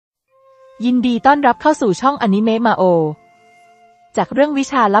ยินดีต้อนรับเข้าสู่ช่องอนิเมะมาโอจากเรื่องวิ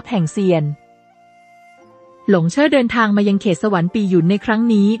ชาลับแห่งเซียนหลงเช่อเดินทางมายังเขตสวรรค์ปีหยุนในครั้ง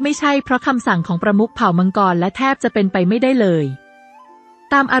นี้ไม่ใช่เพราะคำสั่งของประมุขเผ่ามังกรและแทบจะเป็นไปไม่ได้เลย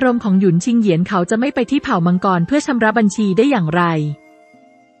ตามอารมณ์ของหยุนชิงเหยียนเขาจะไม่ไปที่เผ่ามังกรเพื่อชำระบัญชีได้อย่างไร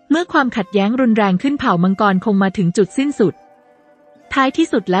เมื่อความขัดแย้งรุนแรงขึ้นเผ่ามังกรคงมาถึงจุดสิ้นสุดท้ายที่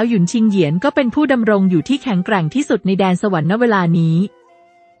สุดแล้วหยุนชิงเหยียนก็เป็นผู้ดำรงอยู่ที่แข็งแกร่งที่สุดในแดนสวรรค์ณเวลานี้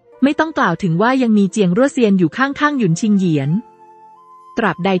ไม่ต้องกล่าวถึงว่ายังมีเจียงรั่วเซียนอยู่ข้างๆหยุนชิงเหยียนตร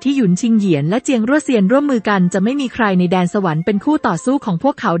าบใดที่หยุนชิงเหยียนและเจียงรั่วเซียนร่วมมือกันจะไม่มีใครในแดนสวรรค์เป็นคู่ต่อสู้ของพ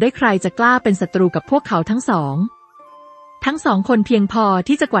วกเขาได้ใครจะกล้าเป็นศัตรูกับพวกเขาทั้งสองคนเพียงพอ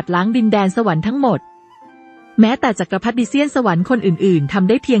ที่จะกวาดล้างดินแดนสวรรค์ทั้งหมดแม้แต่จักรพรรดิเซียนสวรรค์คนอื่นๆทำ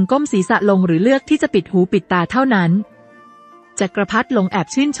ได้เพียงก้มศีรษะลงหรือเลือกที่จะปิดหูปิดตาเท่านั้นจักรพรรดิหลงแอบ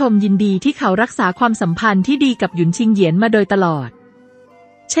ชื่นชมยินดีที่เขารักษาความสัมพันธ์ที่ดีกับหยุนชิงเหยียนมาโดยตลอด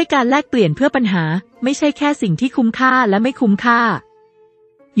ใช่การแลกเปลี่ยนเพื่อปัญหาไม่ใช่แค่สิ่งที่คุ้มค่าและไม่คุ้มค่า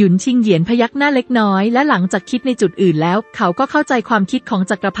หยุนชิงเหยียนพยักหน้าเล็กน้อยและหลังจากคิดในจุดอื่นแล้วเขาก็เข้าใจความคิดของ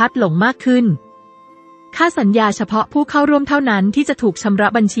จักรพรรดิหลงมากขึ้นค่าสัญญาเฉพาะผู้เข้าร่วมเท่านั้นที่จะถูกชำระ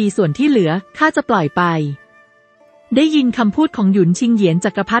บัญชีส่วนที่เหลือข้าจะปล่อยไปได้ยินคำพูดของหยุนชิงเหยียน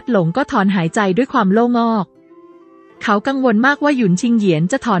จักรพรรดิหลงก็ถอนหายใจด้วยความโล่งอกเขากังวลมากว่าหยุนชิงเหยียน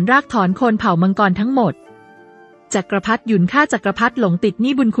จะถอนรากถอนโคนเผ่ามังกรทั้งหมดจักรพรรดิหยุนข้าจักรพรรดิหลงติดห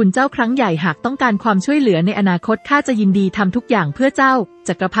นี้บุญคุณเจ้าครั้งใหญ่หากต้องการความช่วยเหลือในอนาคตข้าจะยินดีทำทุกอย่างเพื่อเจ้า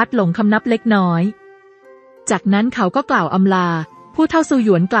จักรพรรดิหลงคำนับเล็กน้อยจากนั้นเขาก็กล่าวอำลาผู้เฒ่าซูหย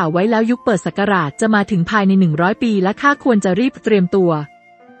วนกล่าวไว้แล้วยุคเปิดศักราชจะมาถึงภายใน100 ปีและข้าควรจะรีบเตรียมตัว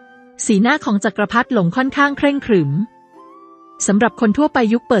สีหน้าของจักรพรรดิหลงค่อนข้างเคร่งขรึมสำหรับคนทั่วไป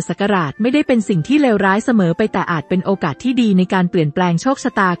ยุคเปิดศักราชไม่ได้เป็นสิ่งที่เลวร้ายเสมอไปแต่อาจเป็นโอกาสที่ดีในการเปลี่ยนแปลงโชคช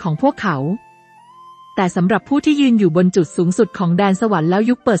ะตาของพวกเขาแต่สำหรับผู้ที่ยืนอยู่บนจุดสูงสุดของแดนสวรรค์แล้ว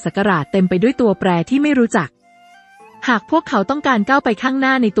ยุคเปิดศักราชเต็มไปด้วยตัวแปรที่ไม่รู้จักหากพวกเขาต้องการก้าวไปข้างหน้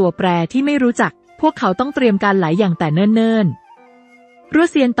าในตัวแปรที่ไม่รู้จักพวกเขาต้องเตรียมการหลายอย่างแต่เนิ่นๆรั่ว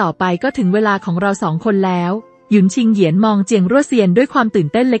เซียนต่อไปก็ถึงเวลาของเราสองคนแล้วหยุนชิงเหยียนมองเจียงรั่วเซียนด้วยความตื่น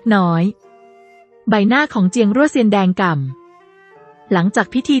เต้นเล็กน้อยใบหน้าของเจียงรั่วเซียนแดงก่ำหลังจาก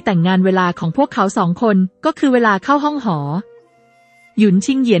พิธีแต่งงานเวลาของพวกเขา2 คนก็คือเวลาเข้าห้องหอหยุน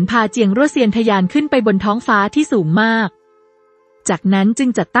ชิงเหยียนพาเจียงรั่วเซียนทะยานขึ้นไปบนท้องฟ้าที่สูงมากจากนั้นจึง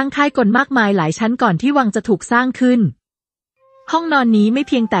จัดตั้งค่ายกลมากมายหลายชั้นก่อนที่วังจะถูกสร้างขึ้นห้องนอนนี้ไม่เ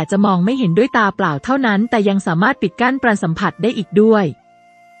พียงแต่จะมองไม่เห็นด้วยตาเปล่าเท่านั้นแต่ยังสามารถปิดกั้นปราณสัมผัสได้อีกด้วย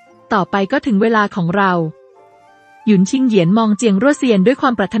ต่อไปก็ถึงเวลาของเราหยุนชิงเหยียนมองเจียงรั่วเซียนด้วยควา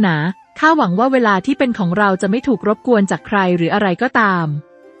มปรารถนาข้าหวังว่าเวลาที่เป็นของเราจะไม่ถูกรบกวนจากใครหรืออะไรก็ตาม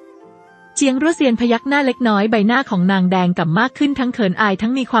เจียงรั่วเซียนพยักหน้าเล็กน้อยใบหน้าของนางแดงก่ำมากขึ้นทั้งเขินอายทั้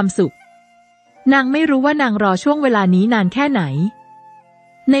งมีความสุขนางไม่รู้ว่านางรอช่วงเวลานี้นานแค่ไหน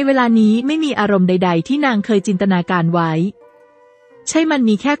ในเวลานี้ไม่มีอารมณ์ใดๆที่นางเคยจินตนาการไว้ใช่มัน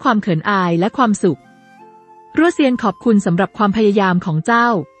มีแค่ความเขินอายและความสุขรั่วเซียนขอบคุณสำหรับความพยายามของเจ้า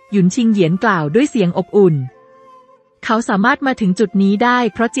หยุนชิงเหยียนกล่าวด้วยเสียงอบอุ่นเขาสามารถมาถึงจุดนี้ได้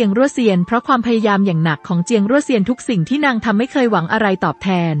เพราะเจียงรั่วเซียนเพราะความพยายามอย่างหนักของเจียงรั่วเซียนทุกสิ่งที่นางทำไม่เคยหวังอะไรตอบแท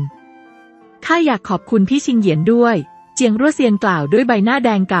นข้าอยากขอบคุณพี่ชิงเหยียนด้วยเจียงรั่วเซียนกล่าวด้วยใบหน้าแด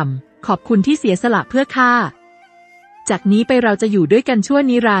งก่ำขอบคุณที่เสียสละเพื่อข้าจากนี้ไปเราจะอยู่ด้วยกันชั่ว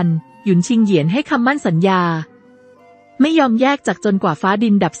นิรันดร์หยุนชิงเหยียนให้คำมั่นสัญญาไม่ยอมแยกจากจนกว่าฟ้าดิ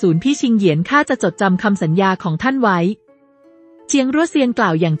นดับสูญพี่ชิงเหยียนข้าจะจดจำคำสัญญาของท่านไว้เจียงรั่วเซียนกล่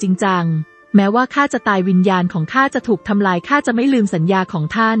าวอย่างจริงจังแม้ว่าข้าจะตายวิญญาณของข้าจะถูกทำลายข้าจะไม่ลืมสัญญาของ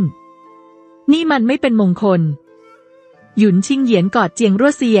ท่านนี่มันไม่เป็นมงคลหยุนชิงเหยียนกอดเจียงรั่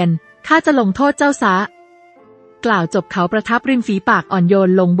วเซียนข้าจะลงโทษเจ้าซะกล่าวจบเขาประทับริมฝีปากอ่อนโยน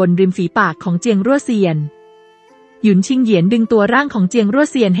ลงบนริมฝีปากของเจียงรั่วเซียนหยุนชิงเหยียนดึงตัวร่างของเจียงรั่ว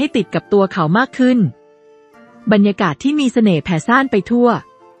เซียนให้ติดกับตัวเขามากขึ้นบรรยากาศที่มีเสน่ห์แผ่ซ่านไปทั่ว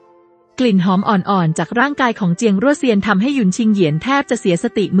กลิ่นหอมอ่อนๆจากร่างกายของเจียงรั่วเซียนทำให้หยุนชิงเหยียนแทบจะเสียส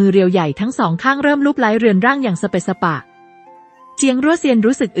ติมือเรียวใหญ่ทั้งสองข้างเริ่มลุกไล้เรือนร่างอย่างสเปะสปะเจียงรั่วเซียน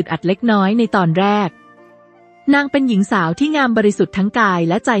รู้สึกอึดอัดเล็กน้อยในตอนแรกนางเป็นหญิงสาวที่งามบริสุทธิ์ทั้งกาย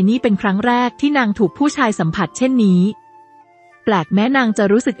และใจนี่เป็นครั้งแรกที่นางถูกผู้ชายสัมผัสเช่นนี้แปลกแม้นางจะ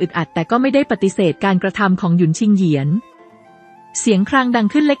รู้สึกอึดอัดแต่ก็ไม่ได้ปฏิเสธการกระทำของหยุนชิงเหยียนเสียงครางดัง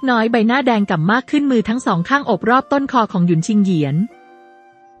ขึ้นเล็กน้อยใบหน้าแดงก่ำมากขึ้นมือทั้งสองข้างอบรอบต้นคอของหยุนชิงเหยียน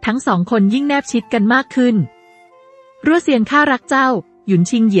ทั้ง2 คนยิ่งแนบชิดกันมากขึ้นรั่วเซียนข้ารักเจ้าหยุน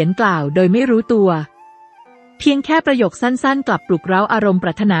ชิงเหยียนกล่าวโดยไม่รู้ตัวเพียงแค่ประโยคสั้นๆกลับปลุกเร้าอารมณ์ปร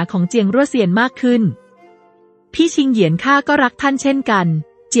ารถนาของเจียงรั่วเซียนมากขึ้นพี่ชิงเหยียนข้าก็รักท่านเช่นกัน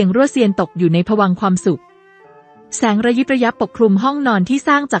เจียงรั่วเซียนตกอยู่ในภวังค์ความสุขแสงระยิบระยับปกคลุมห้องนอนที่ส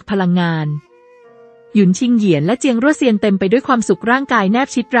ร้างจากพลังงาน หยุนชิงเหยียนและเจียงรั่วเซียนเต็มไปด้วยความสุขร่างกายแนบ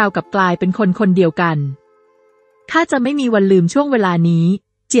ชิดราวกับกลายเป็นคนคนเดียวกันข้าจะไม่มีวันลืมช่วงเวลานี้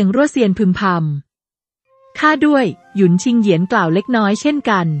เจียงรั่วเซียนพึมพำข้าด้วยหยุนชิงเหยียนกล่าวเล็กน้อยเช่น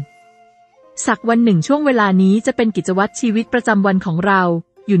กันสักวันหนึ่งช่วงเวลานี้จะเป็นกิจวัตรชีวิตประจำวันของเรา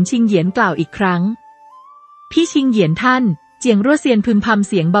หยุนชิงเหยียนกล่าวอีกครั้งพี่ชิงเหยียนท่านเจียงรั่วเซียนพึมพำ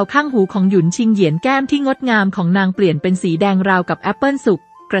เสียงเบาข้างหูของหยุนชิงเหยียนแก้มที่งดงามของนางเปลี่ยนเป็นสีแดงราวกับแอปเปิลสุก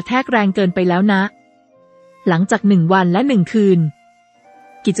กระแทกแรงเกินไปแล้วนะหลังจาก1 วันและ 1 คืน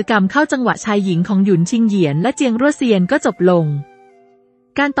กิจกรรมเข้าจังหวะชายหญิงของหยุนชิงเหยียนและเจียงรั่วเซียนก็จบลง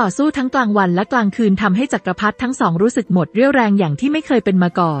การต่อสู้ทั้งกลางวันและกลางคืนทำให้จักรพรรดิทั้งสองรู้สึกหมดเรี่ยวแรงอย่างที่ไม่เคยเป็นมา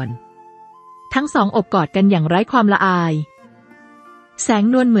ก่อนทั้งสองอบกอดกันอย่างไร้ความละอายแสง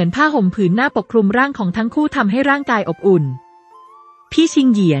นวลเหมือนผ้าห่มผืนหน้าปกคลุมร่างของทั้งคู่ทำให้ร่างกายอบอุ่นพี่ชิง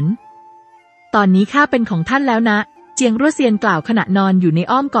เหยียนตอนนี้ข้าเป็นของท่านแล้วนะเจียงรั่วเซียนกล่าวขณะนอนอยู่ใน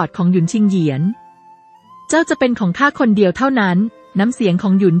อ้อมกอดของหยุนชิงเหยียนเจ้าจะเป็นของข้าคนเดียวเท่านั้นน้ำเสียงขอ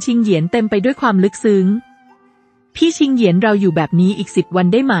งหยุนชิงเหยียนเต็มไปด้วยความลึกซึ้งพี่ชิงเหยียนเราอยู่แบบนี้อีก10 วัน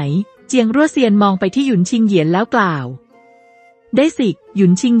ได้ไหมเจียงรั่วเซียนมองไปที่หยุนชิงเหยียนแล้วกล่าวได้สิหยุ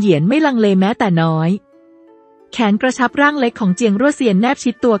นชิงเหยียนไม่ลังเลแม้แต่น้อยแขนกระชับร่างเล็กของเจียงรั่วเซียนแนบ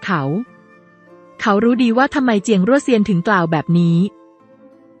ชิดตัวเขารู้ดีว่าทำไมเจียงรั่วเซียนถึงกล่าวแบบนี้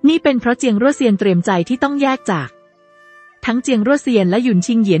นี่เป็นเพราะเจียงรั่วเซียนเตรียมใจที่ต้องแยกจากทั้งเจียงรั่วเซียนและหยุน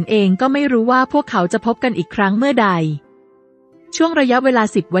ชิงเหยียนเองก็ไม่รู้ว่าพวกเขาจะพบกันอีกครั้งเมื่อใดช่วงระยะเวลา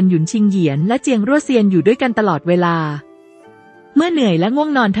10 วันหยุนชิงเหยียนและเจียงรั่วเซียนอยู่ด้วยกันตลอดเวลาเมื่อเหนื่อยและง่วง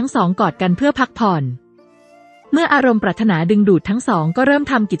นอนทั้งสองกอดกันเพื่อพักผ่อนเมื่ออารมณ์ปรารถนาดึงดูดทั้งสองก็เริ่ม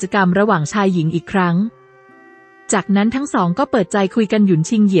ทำกิจกรรมระหว่างชายหญิงอีกครั้งจากนั้นทั้งสองก็เปิดใจคุยกันหยุน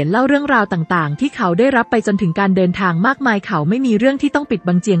ชิงเหยียนเล่าเรื่องราวต่างๆที่เขาได้รับไปจนถึงการเดินทางมากมายเขาไม่มีเรื่องที่ต้องปิด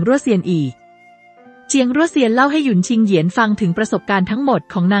บังเจียงรั่วเซียนอีกเจียงรั่วเซียนเล่าให้หยุนชิงเหยียนฟังถึงประสบการณ์ทั้งหมด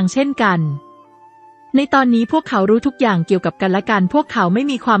ของนางเช่นกันในตอนนี้พวกเขารู้ทุกอย่างเกี่ยวกับกันและกันพวกเขาไม่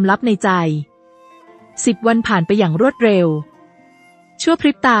มีความลับในใจ10 วันผ่านไปอย่างรวดเร็วชั่วพ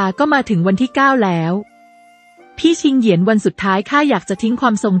ริบตาก็มาถึงวันที่9แล้วพี่ชิงเหยียนวันสุดท้ายข้าอยากจะทิ้งคว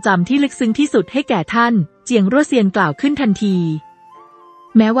ามทรงจำที่ลึกซึ้งที่สุดให้แก่ท่านเจียงรั่วเซียนกล่าวขึ้นทันที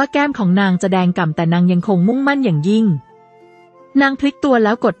แม้ว่าแก้มของนางจะแดงก่ำแต่นางยังคงมุ่งมั่นอย่างยิ่งนางพลิกตัวแ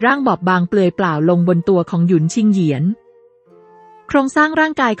ล้วกดร่างบอบบางเปลือยเปล่าลงบนตัวของหยุนชิงเหยียนโครงสร้างร่า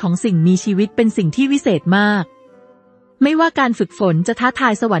งกายของสิ่งมีชีวิตเป็นสิ่งที่วิเศษมากไม่ว่าการฝึกฝนจะท้าทา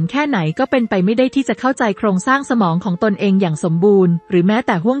ยสวรรค์แค่ไหนก็เป็นไปไม่ได้ที่จะเข้าใจโครงสร้างสมองของตนเองอย่างสมบูรณ์หรือแม้แ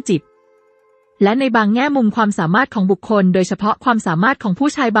ต่ห้วงจิตและในบางแง่มุมความสามารถของบุคคลโดยเฉพาะความสามารถของผู้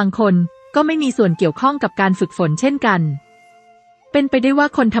ชายบางคนก็ไม่มีส่วนเกี่ยวข้องกับการฝึกฝนเช่นกันเป็นไปได้ว่า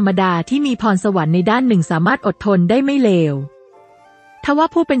คนธรรมดาที่มีพรสวรรค์ในด้านหนึ่งสามารถอดทนได้ไม่เลวทว่า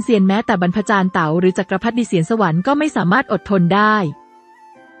ผู้เป็นเซียนแม้แต่บรรพจารย์เต๋าหรือจักรพรรดิเสียนสวรรค์ก็ไม่สามารถอดทนได้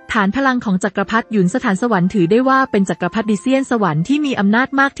ฐานพลังของจักรพรรดิหยุนสถานสวรรค์ถือได้ว่าเป็นจักรพรรดิเซียนสวรรค์ที่มีอำนาจ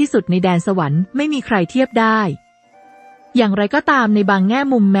มากที่สุดในแดนสวรรค์ไม่มีใครเทียบได้อย่างไรก็ตามในบางแง่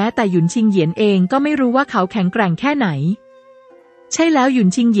มุมแม้แต่หยุนชิงเหยียนเองก็ไม่รู้ว่าเขาแข็งแกร่งแค่ไหนใช่แล้วหยุน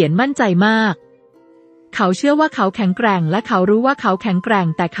ชิงเหยียนมั่นใจมากเขาเชื่อว่าเขาแข็งแกร่งและเขารู้ว่าเขาแข็งแกร่ง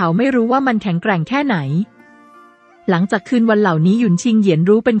แต่เขาไม่รู้ว่ามันแข็งแกร่งแค่ไหนหลังจากคืนวันเหล่านี้หยุนชิงเหยียน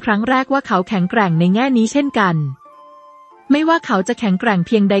รู้เป็นครั้งแรกว่าเขาแข็งแกร่งในแง่นี้เช่นกันไม่ว่าเขาจะแข็งแกร่งเ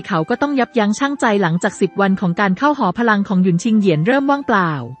พียงใดเขาก็ต้องยับยั้งชั่งใจหลังจาก10 วันของการเข้าหอพลังของหยุนชิงเหยียนเริ่มว่างเปล่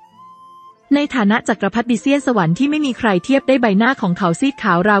าในฐานะจักรพรรดิเซียนสวรรค์ที่ไม่มีใครเทียบได้ใบหน้าของเขาซีดข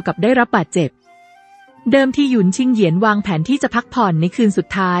าวราวกับได้รับบาดเจ็บเดิมที่หยุนชิงเหยียนวางแผนที่จะพักผ่อนในคืนสุด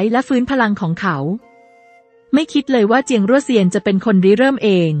ท้ายและฟื้นพลังของเขาไม่คิดเลยว่าเจียงรั่วเซียนจะเป็นคนริเริ่มเอ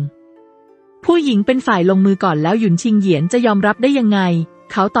งผู้หญิงเป็นฝ่ายลงมือก่อนแล้วหยุนชิงเหยียนจะยอมรับได้ยังไง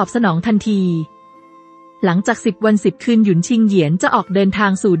เขาตอบสนองทันทีหลังจาก10 วัน 10 คืนหยุนชิงเหยียนจะออกเดินทา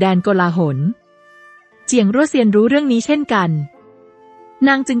งสู่แดนโกลาหลเจียงรั่วเซียนรู้เรื่องนี้เช่นกันน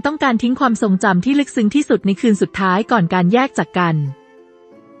างจึงต้องการทิ้งความทรงจำที่ลึกซึ้งที่สุดในคืนสุดท้ายก่อนการแยกจากกัน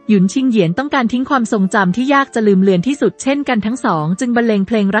หยุนชิงเหยียนต้องการทิ้งความทรงจำที่ยากจะลืมเลือนที่สุดเช่นกันทั้งสองจึงบรรเลงเ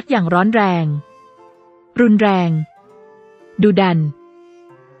พลงรักอย่างร้อนแรงรุนแรงดุดัน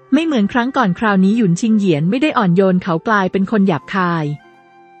ไม่เหมือนครั้งก่อนคราวนี้หยุนชิงเหยียนไม่ได้อ่อนโยนเขากลายเป็นคนหยาบคาย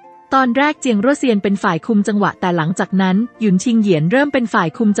ตอนแรกเจียงรั่วเซียนเป็นฝ่ายคุมจังหวะแต่หลังจากนั้นหยุนชิงเหยียนเริ่มเป็นฝ่าย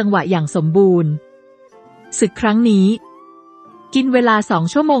คุมจังหวะอย่างสมบูรณ์ศึกครั้งนี้กินเวลา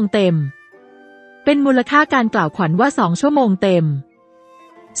2 ชั่วโมงเต็มเป็นมูลค่าการกล่าวขวัญว่า2 ชั่วโมงเต็ม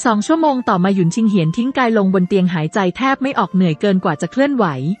2 ชั่วโมงต่อมาหยุนชิงเหยียนทิ้งกายลงบนเตียงหายใจแทบไม่ออกเหนื่อยเกินกว่าจะเคลื่อนไหว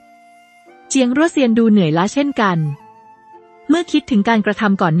เจียงรั่วเซียนดูเหนื่อยล้าเช่นกันเมื่อคิดถึงการกระท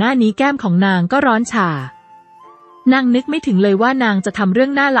ำก่อนหน้านี้แก้มของนางก็ร้อนชานางนึกไม่ถึงเลยว่านางจะทำเรื่อ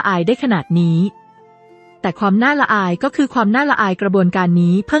งน่าละอายได้ขนาดนี้ แต่ความน่าละอายก็คือความน่าละอายกระบวนการ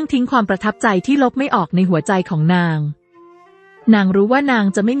นี้เพิ่งทิ้งความประทับใจที่ลบไม่ออกในหัวใจของนางรู้ว่านาง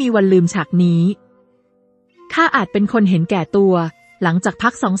จะไม่มีวันลืมฉากนี้ข้าอาจเป็นคนเห็นแก่ตัวหลังจากพั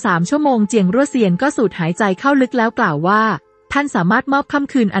ก 2-3 ชั่วโมงเจียงรั่วเซียนก็สูดหายใจเข้าลึกแล้วกล่าวว่าท่านสามารถมอบค่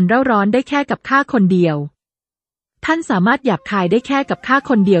ำคืนอันเร่าร้อนได้แค่กับข้าคนเดียวท่านสามารถหยาบคายได้แค่กับข้า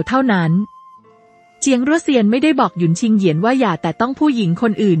คนเดียวเท่านั้นเจียงรั่วเซียนไม่ได้บอกหยุนชิงเหยียนว่าอย่าแต่ต้องผู้หญิงค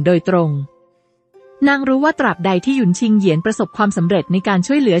นอื่นโดยตรงนางรู้ว่าตราบใดที่หยุนชิงเหยียนประสบความสำเร็จในการ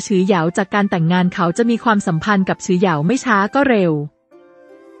ช่วยเหลือฉือเหยาจากการแต่งงานเขาจะมีความสัมพันธ์กับฉือเหยาไม่ช้าก็เร็ว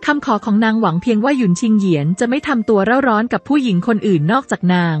คำขอของนางหวังเพียงว่าหยุนชิงเหยียนจะไม่ทำตัวเร่าร้อนกับผู้หญิงคนอื่นนอกจาก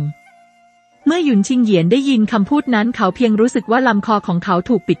นางเมื่อหยุนชิงเหยียนได้ยินคำพูดนั้นเขาเพียงรู้สึกว่าลำคอของเขา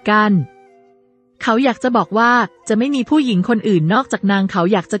ถูกปิดกั้นเขาอยากจะบอกว่าจะไม่มีผู้หญิงคนอื่นนอกจากนางเขา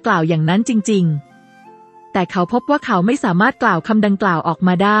อยากจะกล่าวอย่างนั้นจริงๆแต่เขาพบว่าเขาไม่สามารถกล่าวคำดังกล่าวออกม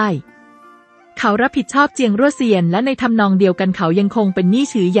าได้เขารับผิดชอบเจียงรั่วเซียนและในทำนองเดียวกันเขายังคงเป็นหนี้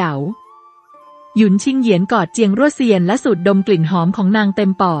ฉือเหยาหยุนชิงเหยียนกอดเจียงรั่วเซียนและสูดดมกลิ่นหอมของนางเต็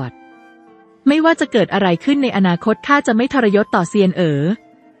มปอดไม่ว่าจะเกิดอะไรขึ้นในอนาคตข้าจะไม่ทรยศต่อเซียน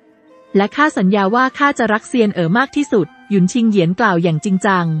และข้าสัญญาว่าข้าจะรักเซียนมากที่สุดหยุนชิงเหยียนกล่าวอย่างจริง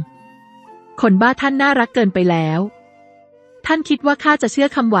จังคนบ้าท่านน่ารักเกินไปแล้วท่านคิดว่าข้าจะเชื่อ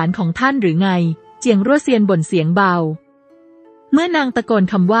คำหวานของท่านหรือไงเจียงรั่วเซียนบ่นเสียงเบาเมื่อนางตะโกน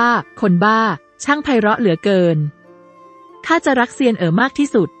คำว่าคนบ้าช่างไพเราะเหลือเกินข้าจะรักเซียนมากที่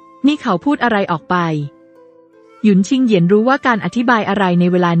สุดนี่เขาพูดอะไรออกไปหยุนชิงเหยียนรู้ว่าการอธิบายอะไรใน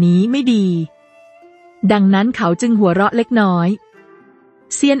เวลานี้ไม่ดีดังนั้นเขาจึงหัวเราะเล็กน้อย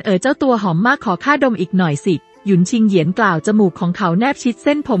เซียนเจ้าตัวหอมมากขอข้าดมอีกหน่อยสิหยุนชิงเหยียนกล่าวจมูกของเขาแนบชิดเ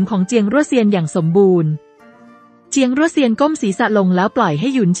ส้นผมของเจียงรั่วเซียนอย่างสมบูรณ์เจียงรั่วเซียนก้มศีรษะลงแล้วปล่อยให้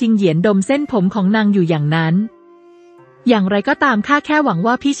หยุนชิงเหยียนดมเส้นผมของนางอยู่อย่างนั้นอย่างไรก็ตามข้าแค่หวัง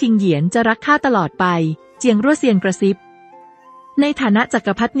ว่าพี่ชิงเหยียนจะรักข้าตลอดไปเจียงรั่วเซียนกระซิบในฐานะจัก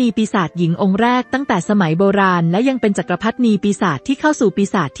รพรรดินีปีศาจหญิงองค์แรกตั้งแต่สมัยโบราณและยังเป็นจักรพรรดินีปีศาจที่เข้าสู่ปี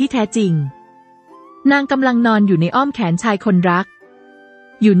ศาจที่แท้จริงนางกำลังนอนอยู่ในอ้อมแขนชายคนรัก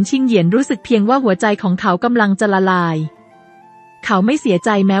หยุนชิงเหยียนรู้สึกเพียงว่าหัวใจของเขากำลังจะละลายเขาไม่เสียใจ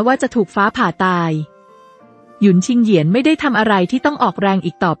แม้ว่าจะถูกฟ้าผ่าตายหยุนชิงเหยียนไม่ได้ทำอะไรที่ต้องออกแรง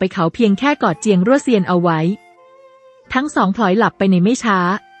อีกต่อไปเขาเพียงแค่กอดเจียงรั่วเซียนเอาไว้ทั้งสองพลอยหลับไปในไม่ช้า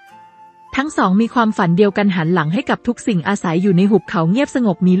ทั้งสองมีความฝันเดียวกันหันหลังให้กับทุกสิ่งอาศัยอยู่ในหุบเขาเงียบสง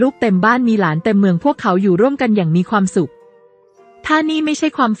บมีลูกเต็มบ้านมีหลานเต็มเมืองพวกเขาอยู่ร่วมกันอย่างมีความสุขถ้านี่ไม่ใช่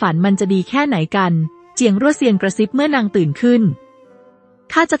ความฝันมันจะดีแค่ไหนกันเจียงรั่วเซียนกระซิบเมื่อนางตื่นขึ้น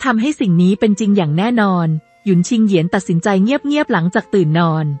ข้าจะทำให้สิ่งนี้เป็นจริงอย่างแน่นอนหยุนชิงเหยียนตัดสินใจเงียบๆหลังจากตื่นน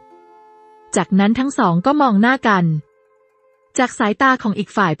อนจากนั้นทั้งสองก็มองหน้ากันจากสายตาของอีก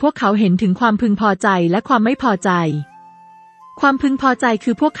ฝ่ายพวกเขาเห็นถึงความพึงพอใจและความไม่พอใจความพึงพอใจ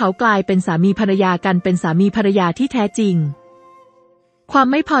คือพวกเขากลายเป็นสามีภรรยากันเป็นสามีภรรยาที่แท้จริงความ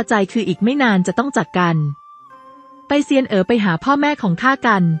ไม่พอใจคืออีกไม่นานจะต้องจากกันไปเซียนไปหาพ่อแม่ของข้า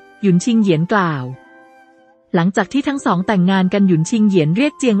กันหยุนชิงเหยียนกล่าวหลังจากที่ทั้งสองแต่งงานกันหยุนชิงเหยียนเรีย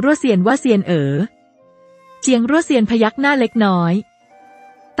กเจียงรั่วเซียนว่าเซียนเจียงรั่วเซียนพยักหน้าเล็กน้อย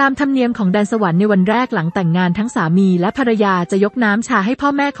ตามธรรมเนียมของแดนสวรรค์ในวันแรกหลังแต่งงานทั้งสามีและภรรยาจะยกน้ำชาให้พ่อ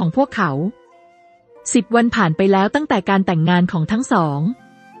แม่ของพวกเขา10 วันผ่านไปแล้วตั้งแต่การแต่งงานของทั้งสอง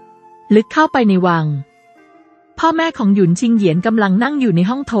ลึกเข้าไปในวังพ่อแม่ของหยุนชิงเหยียนกำลังนั่งอยู่ใน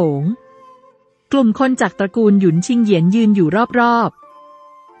ห้องโถงกลุ่มคนจากตระกูลหยุนชิงเหยียนยืนอยู่รอบ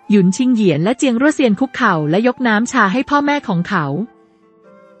ๆหยุนชิงเหยียนและเจียงรั่วเซียนคุกเข่าและยกน้ำชาให้พ่อแม่ของเขา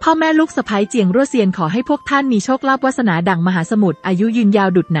พ่อแม่ลูกสะใภ้เจียงรั่วเซียนขอให้พวกท่านมีโชคลาภวาสนาดั่งมหาสมุทรอายุยืนยาว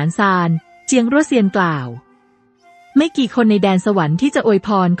ดุจหนานซานเจียงรั่วเซียนกล่าวไม่กี่คนในแดนสวรรค์ที่จะอวยพ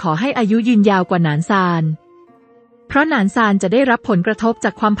รขอให้อายุยืนยาวกว่าหนานซานเพราะหนานซานจะได้รับผลกระทบจ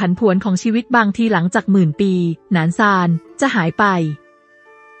ากความผันผวนของชีวิตบางทีหลังจาก10,000 ปีหนานซานจะหายไป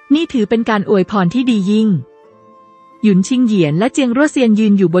นี่ถือเป็นการอวยพรที่ดียิ่งหยุนชิงเหยียนและเจียงรั่วเซียนยื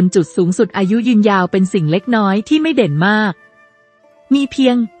นอยู่บนจุดสูงสุดอายุยืนยาวเป็นสิ่งเล็กน้อยที่ไม่เด่นมากมีเพี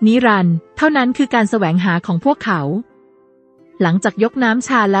ยงนิรันดร์เท่านั้นคือการแสวงหาของพวกเขาหลังจากยกน้ำช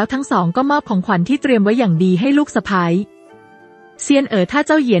าแล้วทั้งสองก็มอบของขวัญที่เตรียมไว้อย่างดีให้ลูกสะใภ้เซียนถ้าเ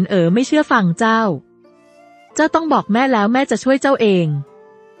จ้าเหยียนไม่เชื่อฟังเจ้าต้องบอกแม่แล้วแม่จะช่วยเจ้าเอง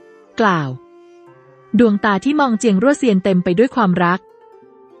กล่าวดวงตาที่มองเจียงรั่วเซียนเต็มไปด้วยความรัก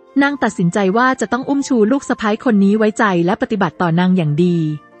นางตัดสินใจว่าจะต้องอุ้มชูลูกสะใภ้คนนี้ไว้ใจและปฏิบัติต่อนางอย่างดี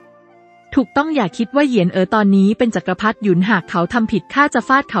ถูกต้องอย่าคิดว่าเหยียนตอนนี้เป็นจักรพรรดิหยุนหากเขาทำผิดข้าจะฟ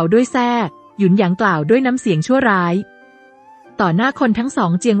าดเขาด้วยแส้หยุนหยางกล่าวด้วยน้ำเสียงชั่วร้ายต่อหน้าคนทั้งสอ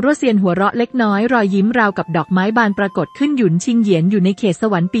งเจียงรั่วเซียนหัวเราะเล็กน้อยรอยยิ้มราวกับดอกไม้บานปรากฏขึ้นหยุนชิงเหยียนอยู่ในเขตส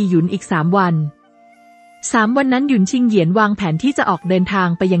วรรค์ปีหยุนอีก3 วัน3 วันนั้นหยุนชิงเหยียนวางแผนที่จะออกเดินทาง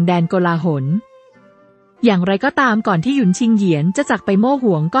ไปยังแดนโกลาหล อย่างไรก็ตามก่อนที่หยุนชิงเหยียนจะจากไปโม่ห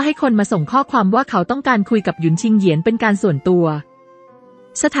วงก็ให้คนมาส่งข้อความว่าเขาต้องการคุยกับหยุนชิงเหยียนเป็นการส่วนตัว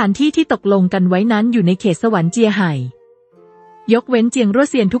สถานที่ที่ตกลงกันไว้นั้นอยู่ในเขตสวรรค์เจียไห่ยกเว้นเจียงรั่ว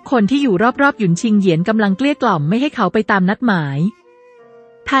เซียนทุกคนที่อยู่รอบๆหยุนชิงเหยียนกำลังเกลี้ยกล่อมไม่ให้เขาไปตามนัดหมาย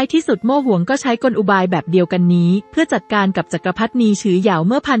ท้ายที่สุดโม่หวงก็ใช้กลอุบายแบบเดียวกันนี้เพื่อจัดการกับจักรพรรดินีฉือเหยาเ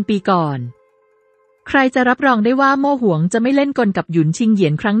มื่อ1,000 ปีก่อนใครจะรับรองได้ว่าโม่หวงจะไม่เล่นกลกับหยุนชิงเหยีย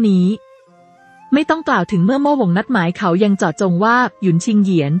นครั้งนี้ไม่ต้องกล่าวถึงเมื่อโม่หวงนัดหมายเขายังเจาะจงว่าหยุนชิงเห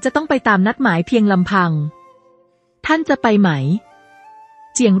ยียนจะต้องไปตามนัดหมายเพียงลำพังท่านจะไปไหม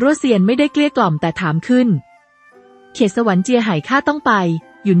เจียงรั่วเซียนไม่ได้เกลี้ยกล่อมแต่ถามขึ้นเขตสวรรค์เจียไห่ข้าต้องไป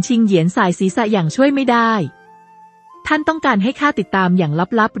หยุนชิงเหยียนสายศีรษะอย่างช่วยไม่ได้ท่านต้องการให้ข้าติดตามอย่าง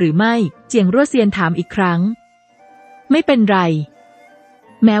ลับๆหรือไม่เจียงรั่วเซียนถามอีกครั้งไม่เป็นไร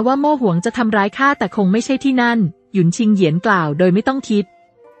แม้ว่าโม่หวงจะทำร้ายข้าแต่คงไม่ใช่ที่นั่นหยุนชิงเหยียนกล่าวโดยไม่ต้องคิด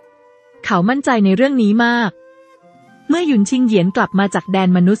เขามั่นใจในเรื่องนี้มากเมื่อหยุนชิงเหยียนกลับมาจากแดน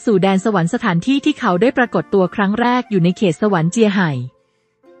มนุษย์สู่แดนสวรรค์สถานที่ที่เขาได้ปรากฏตัวครั้งแรกอยู่ในเขตสวรรค์เจียไห่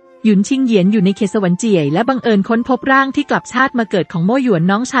หยุนชิงเหยียนอยู่ในเขตสวรรค์เจียและบังเอิญค้นพบร่างที่กลับชาติมาเกิดของโม่หยวน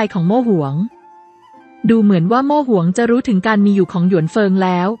น้องชายของโม่หวงดูเหมือนว่าโม่หวงจะรู้ถึงการมีอยู่ของหยวนเฟิงแ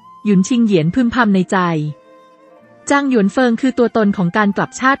ล้วหยุนชิงเหยียนพึมพำในใจจางหยวนเฟิงคือตัวตนของการกลั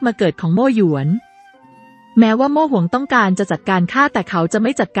บชาติมาเกิดของโม่หยวนแม้ว่าโม่หวงต้องการจะจัดการข้าแต่เขาจะไ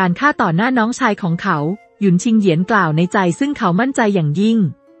ม่จัดการข้าต่อหน้าน้องชายของเขาหยุนชิงเหยียนกล่าวในใจซึ่งเขามั่นใจอย่างยิ่ง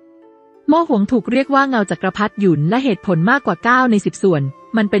โม่หวงถูกเรียกว่าเงาจักรพรรดิหยุนและเหตุผลมากกว่า9 ใน 10ส่วน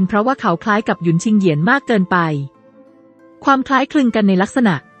มันเป็นเพราะว่าเขาคล้ายกับหยุนชิงเหยียนมากเกินไปความคล้ายคลึงกันในลักษณ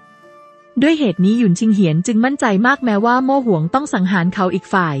ะด้วยเหตุนี้หยุนชิงเหยียนจึงมั่นใจมากแม้ว่าโม่หวงต้องสังหารเขาอีก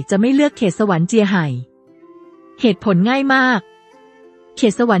ฝ่ายจะไม่เลือกเขตสวรรค์เจียไห่เหตุผลง่ายมากเข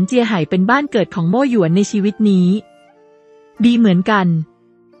ตสวรรค์เจียไห่เป็นบ้านเกิดของโม่หยวนในชีวิตนี้ดีเหมือนกัน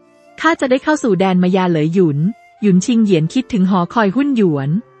ข้าจะได้เข้าสู่แดนมายาเหลยหยุนชิงเหยียนคิดถึงหอคอยหุ้นหยว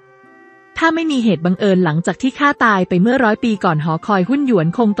นถ้าไม่มีเหตุบังเอิญหลังจากที่ข้าตายไปเมื่อ100 ปีก่อนหอคอยหุ้นหยวน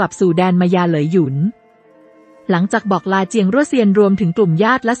คงกลับสู่แดนมายาเหลยหยุนหลังจากบอกลาเจียงรั่วเซียนรวมถึงกลุ่มญ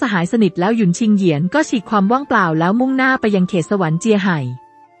าติและสหายสนิทแล้วหยุนชิงเหยียนก็ฉีกความว่างเปล่าแล้วมุ่งหน้าไปยังเขตสวรรค์เจียไห่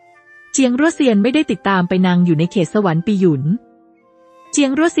เจียงรั่วเซียนไม่ได้ติดตามไปนางอยู่ในเขตสวรรค์ปีหยุนเจีย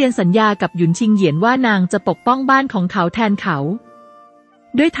งรั่วเซียนสัญญากับหยุนชิงเหยียนว่านางจะปกป้องบ้านของเขาแทนเขา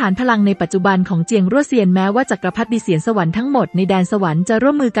ด้วยฐานพลังในปัจจุบันของเจียงรั่วเซียนแม้ว่าจักรพรรดิเสียนสวรรค์ทั้งหมดในแดนสวรรค์จะร่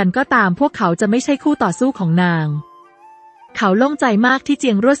วมมือกันก็ตามพวกเขาจะไม่ใช่คู่ต่อสู้ของนางเขาโล่งใจมากที่เจี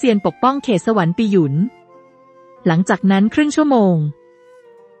ยงรั่วเซียนปกป้องเขตสวรรค์ปีหยุนหลังจากนั้นครึ่งชั่วโมง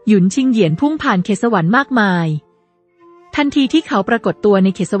หยุนชิงเหยียนพุ่งผ่านเขตสวรรค์มากมายทันทีที่เขาปรากฏตัวใน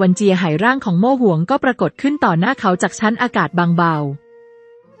เขตสวรรค์เจียไห่ร่างของโม่หวงก็ปรากฏขึ้นต่อหน้าเขาจากชั้นอากาศบางเบา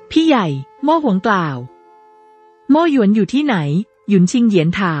พี่ใหญ่โม่หวงกล่าวโม่หยวนอยู่ที่ไหนหยุนชิงเหยียน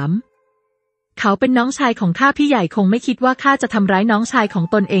ถามเขาเป็นน้องชายของข้าพี่ใหญ่คงไม่คิดว่าข้าจะทำร้ายน้องชายของ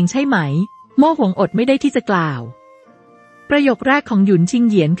ตนเองใช่ไหมโม่หวงอดไม่ได้ที่จะกล่าวประโยคแรกของหยุนชิง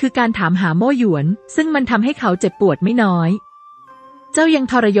เหยียนคือการถามหาโม่หยวนซึ่งมันทำให้เขาเจ็บปวดไม่น้อยเจ้ายัง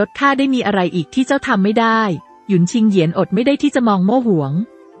ทรยศข้าได้มีอะไรอีกที่เจ้าทำไม่ได้หยุนชิงเหยียนอดไม่ได้ที่จะมองโม่หวง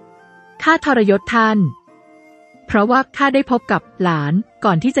ข้าทรยศท่านเพราะว่าข้าได้พบกับหลานก่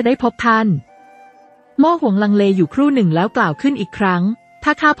อนที่จะได้พบท่านโม่หวงลังเลอยู่ครู่หนึ่งแล้วกล่าวขึ้นอีกครั้งถ้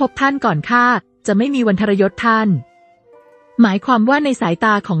าข้าพบท่านก่อนข้าจะไม่มีวันทรยศท่านหมายความว่าในสายต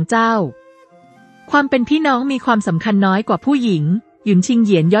าของเจ้าความเป็นพี่น้องมีความสำคัญน้อยกว่าผู้หญิงหยุนชิงเห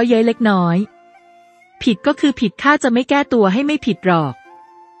ยียนย่อเย้ยเล็กน้อยผิดก็คือผิดข้าจะไม่แก้ตัวให้ไม่ผิดหรอก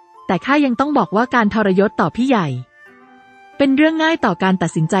แต่ข้ายังต้องบอกว่าการทรยศต่อพี่ใหญ่เป็นเรื่องง่ายต่อการตั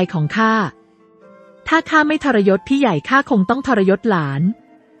ดสินใจของข้าถ้าข้าไม่ทรยศพี่ใหญ่ข้าคงต้องทรยศหลาน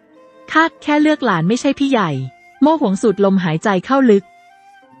ข้าแค่เลือกหลานไม่ใช่พี่ใหญ่โม่หวงสูดลมหายใจเข้าลึก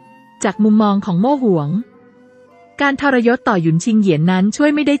จากมุมมองของโม่หวงการทรยศต่อหยุนชิงเหยียนนั้นช่วย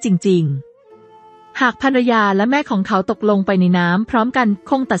ไม่ได้จริงๆหากภรรยาและแม่ของเขาตกลงไปในน้ำพร้อมกัน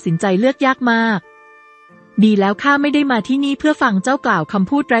คงตัดสินใจเลือกยากมากดีแล้วข้าไม่ได้มาที่นี่เพื่อฟังเจ้ากล่าวคำ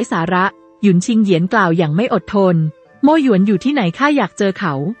พูดไร้สาระหยุนชิงเหยียนกล่าวอย่างไม่อดทนโม่หยวนอยู่ที่ไหนข้าอยากเจอเข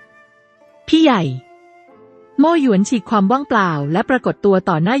าพี่ใหญ่โม่หยวนฉีกความว่างเปล่าและปรากฏตัว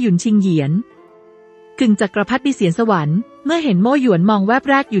ต่อหน้าหยุนชิงเหยียนกึ่งจักรพรรดิเสียนสวรรค์เมื่อเห็นโม่หยวนมองแวบ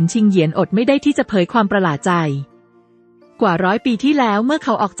แรกหยุนชิงเหยียนอดไม่ได้ที่จะเผยความประหลาดใจกว่า100 ปีที่แล้วเมื่อเข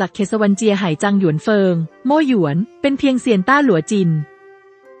าออกจากเขตสวรรค์เจียไห่จังหยวนเฟิงโม่หยวนเป็นเพียงเซียนต้าหลัวจิน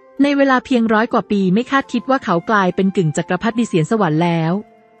ในเวลาเพียง100 กว่าปีไม่คาดคิดว่าเขากลายเป็นกึ่งจักรพรรดิเสียนสวรรค์แล้ว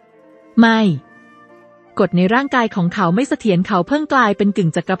ไม่กฎในร่างกายของเขาไม่เสถียรเขาเพิ่งกลายเป็นกึ่ง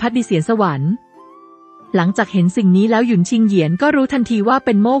จักรพรรดิเสียนสวรรค์หลังจากเห็นสิ่งนี้แล้วหยุนชิงเหยียนก็รู้ทันทีว่าเ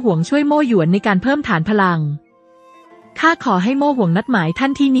ป็นโม่หวงช่วยโม่หยวนในการเพิ่มฐานพลังข้าขอให้โม่หวงนัดหมายท่า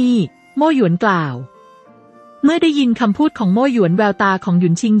นที่นี่โม่หยวนกล่าว เมื่อได้ยินคำพูดของโม่หยวนแววตาของหยุ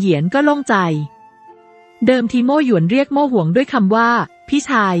นชิงเหยียนก็โล่งใจเดิมทีโม่หยวนเรียกโม่หวงด้วยคำว่าพี่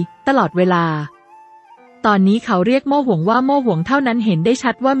ชายตลอดเวลาตอนนี้เขาเรียกโม่หวงว่าโม่หวงเท่านั้นเห็นได้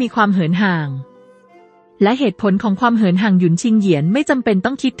ชัดว่ามีความเหินห่างและเหตุผลของความเหินห่างหยุนชิงเหยียนไม่จำเป็นต้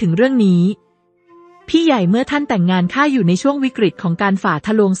องคิดถึงเรื่องนี้พี่ใหญ่เมื่อท่านแต่งงานข้าอยู่ในช่วงวิกฤตของการฝ่าท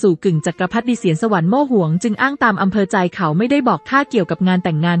ะลวงสู่กึ่งจักรพรรดิเสียนสวรรค์โม่หวงจึงอ้างตามอำเภอใจเขาไม่ได้บอกข้าเกี่ยวกับงานแ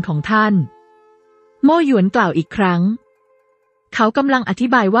ต่งงานของท่านโม่หยวนกล่าวอีกครั้งเขากำลังอธิ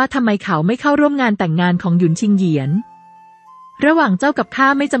บายว่าทำไมเขาไม่เข้าร่วมงานแต่งงานของหยุนชิงเหยียนระหว่างเจ้ากับข้า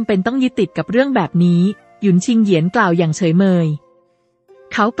ไม่จำเป็นต้องยึดติดกับเรื่องแบบนี้หยุนชิงเหยียนกล่าวอย่างเฉยเมย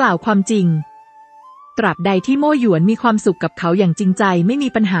เขากล่าวความจริงตราบใดที่โม่หยวนมีความสุขกับเขาอย่างจริงใจไม่มี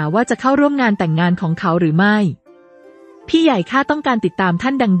ปัญหาว่าจะเข้าร่วมงานแต่งงานของเขาหรือไม่พี่ใหญ่ข้าต้องการติดตามท่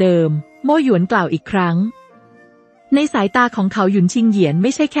านดังเดิมโม่หยวนกล่าวอีกครั้งในสายตาของเขาหยุนชิงเหยียนไ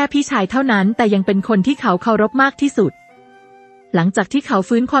ม่ใช่แค่พี่ชายเท่านั้นแต่ยังเป็นคนที่เขาเคารพมากที่สุดหลังจากที่เขา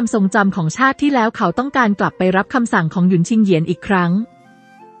ฟื้นความทรงจำของชาติที่แล้วเขาต้องการกลับไปรับคำสั่งของหยุนชิงเหยียนอีกครั้ง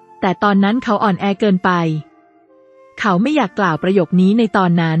แต่ตอนนั้นเขาอ่อนแอเกินไปเขาไม่อยากกล่าวประโยคนี้ในตอ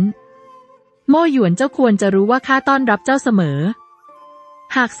นนั้นโม่หยวนเจ้าควรจะรู้ว่าข้าต้อนรับเจ้าเสมอ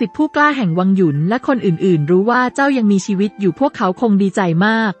หากสิทธิผู้กล้าแห่งวังหยุนและคนอื่นๆรู้ว่าเจ้ายังมีชีวิตอยู่พวกเขาคงดีใจม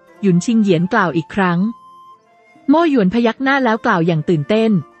ากหยุนชิงเหยียนกล่าวอีกครั้งโม่หยวนพยักหน้าแล้วกล่าวอย่างตื่นเต้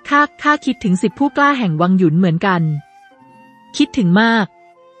นข้าคิดถึงสิทธิผู้กล้าแห่งวังหยุนเหมือนกันคิดถึงมาก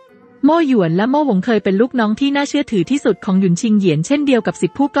โม่หยวนและโม่หวงเคยเป็นลูกน้องที่น่าเชื่อถือที่สุดของหยุนชิงเหยียนเช่นเดียวกับสิ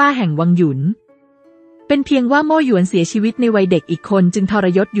ทธิผู้กล้าแห่งวังหยุนเป็นเพียงว่าโม่หยวนเสียชีวิตในวัยเด็กอีกคนจึงทร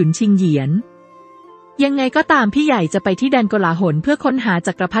ยศหยุนชิงเหยียนยังไงก็ตามพี่ใหญ่จะไปที่แดนโกลาหลเพื่อค้นหา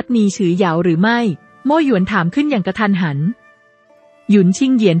จักรพรรดินีฉือเหยาหรือไม่โม่หยวนถามขึ้นอย่างกระทันหันหยุนชิ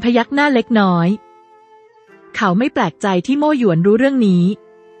งเหยียนพยักหน้าเล็กน้อยเขาไม่แปลกใจที่โม่หยวนรู้เรื่องนี้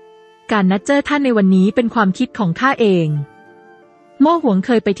การนัดเจอท่านในวันนี้เป็นความคิดของข้าเองโม่หวงเค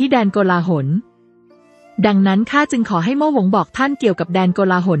ยไปที่แดนโกลาหลดังนั้นข้าจึงขอให้โม่หวงบอกท่านเกี่ยวกับแดนโก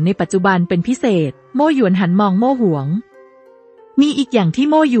ลาหลในปัจจุบันเป็นพิเศษโม่หยวนหันมองโม่หวงมีอีกอย่างที่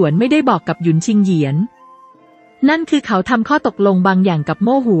โม่หยวนไม่ได้บอกกับหยุนชิงเหยียนนั่นคือเขาทำข้อตกลงบางอย่างกับโ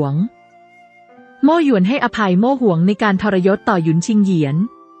ม่หวงโม่หยวนให้อภัยโม่หวงในการทรยศต่อหยุนชิงเหยียน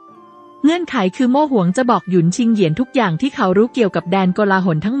เงื่อนไขคือโม่หวงจะบอกหยุนชิงเหยียนทุกอย่างที่เขารู้เกี่ยวกับแดนโกลาห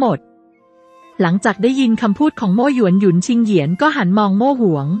ลทั้งหมดหลังจากได้ยินคำพูดของโม่หยวนหยุนชิงเหยียนก็หันมองโม่ห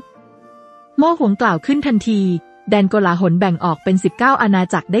วงโม่หวงกล่าวขึ้นทันทีแดนโกลาหลแบ่งออกเป็น19อาณา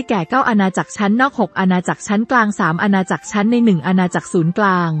จักรได้แก่9อาณาจักรชั้นนอก6อาณาจักรชั้นกลาง3อาณาจักรชั้นใน1อาณาจักรศูนย์กล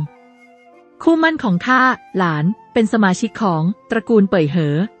างคู่มั่นของข้าหลานเป็นสมาชิกของตระกูลเป่ยเห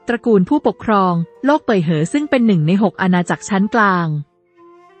อตระกูลผู้ปกครองโลกเป่ยเหอซึ่งเป็น1ใน6อาณาจักรชั้นกลาง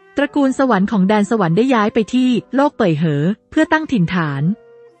ตระกูลสวรรค์ของแดนสวรรค์ได้ย้ายไปที่โลกเป่ยเหอเพื่อตั้งถิ่นฐาน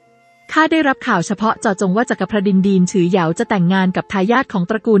ข้าได้รับข่าวเฉพาะเจาะจงว่าจักรพรรดินีฉือเหยาจะแต่งงานกับทายาทของ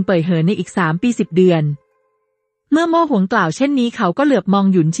ตระกูลเป่ยเหอในอีก3 ปี 10 เดือนเมื่อโม่หวงกล่าวเช่นนี้เขาก็เหลือบมอง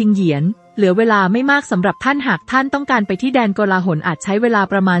หยุนชิงเหยียนเหลือเวลาไม่มากสำหรับท่านหากท่านต้องการไปที่แดนโกลาหลอาจใช้เวลา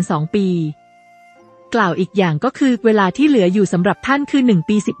ประมาณ2 ปีกล่าวอีกอย่างก็คือเวลาที่เหลืออยู่สำหรับท่านคือ1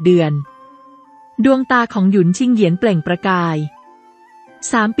 ปี 10 เดือนดวงตาของหยุนชิงเหยียนเปล่งประกาย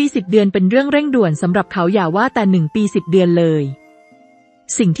3 ปี 10 เดือนเป็นเรื่องเร่งด่วนสำหรับเขาอย่าว่าแต่1 ปี 10 เดือนเลย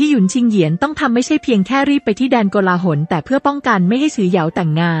สิ่งที่หยุนชิงเหยียนต้องทำไม่ใช่เพียงแค่รีบไปที่แดนโกลาหลแต่เพื่อป้องกันไม่ให้ฉือเหยาแต่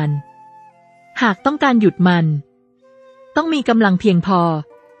งงานหากต้องการหยุดมันต้องมีกำลังเพียงพอ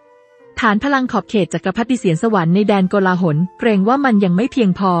ฐานพลังขอบเขตจักรพรรดิเสียนสวรรค์ในแดนโกลาหลเกรงว่ามันยังไม่เพียง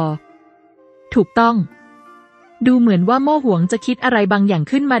พอถูกต้องดูเหมือนว่าโม่หวงจะคิดอะไรบางอย่าง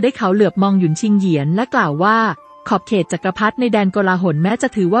ขึ้นมาได้เขาเหลือบมองหยุนชิงเหยียนและกล่าวว่าขอบเขตจักรพรรดิในแดนโกลาหลแม้จะ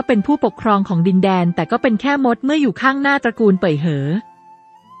ถือว่าเป็นผู้ปกครองของดินแดนแต่ก็เป็นแค่มดเมื่ออยู่ข้างหน้าตระกูลเป่ยเหอ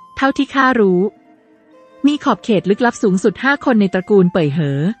เท่าที่ข้ารู้มีขอบเขตลึกลับสูงสุด5 คนในตระกูลเป่ยเห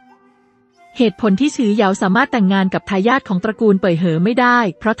อเหตุผลที่ฉือเหยาสามารถแต่งงานกับทายาทของตระกูลเป่ยเหอไม่ได้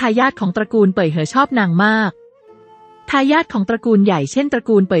เพราะทายาทของตระกูลเป่ยเหอชอบนางมากทายาทของตระกูลใหญ่เช่นตระ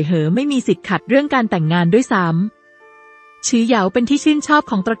กูลเป่ยเหอไม่มีสิทธิ์ขัดเรื่องการแต่งงานด้วยซ้ำฉือเหยาเป็นที่ชื่นชอบ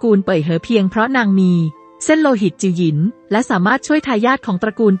ของตระกูลเป่ยเหอเพียงเพราะนางมีเส้นโลหิตจิวหยินและสามารถช่วยทายาทของตร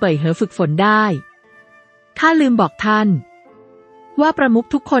ะกูลเป่ยเหอฝึกฝนได้ข้าลืมบอกท่านว่าประมุข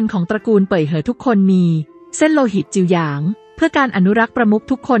ทุกคนของตระกูลเป่ยเหอทุกคนมีเส้นโลหิตจิวหยางเพื่อการอนุรักษ์ประมุข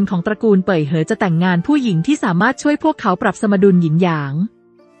ทุกคนของตระกูลเป่ยเหอจะแต่งงานผู้หญิงที่สามารถช่วยพวกเขาปรับสมดุลหยินหยาง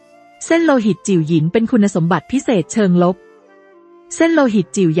เส้นโลหิตจิวหยินเป็นคุณสมบัติพิเศษเชิงลบเส้นโลหิต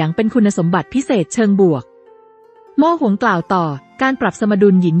จิวหยางเป็นคุณสมบัติพิเศษเชิงบวกโม่หวงกล่าวต่อการปรับสมดุ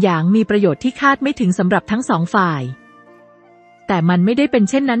ลหยินหยางมีประโยชน์ที่คาดไม่ถึงสำหรับทั้ง2 ฝ่ายแต่มันไม่ได้เป็น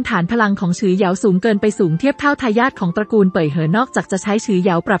เช่นนั้นฐานพลังของฉือเหยาสูงเกินไปสูงเทียบเท่าทายาทของตระกูลเป่ยเหอนอกจากจะใช้ฉือเหย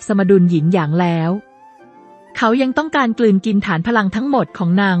าปรับสมดุลหยินหยางแล้ว เขายังต้องการกลืนกินฐานพลังทั้งหมดของ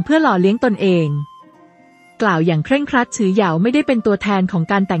นางเพื่อหล่อเลี้ยงตนเองกล่าวอย่างเคร่งครัดฉือเหยาไม่ได้เป็นตัวแทนของ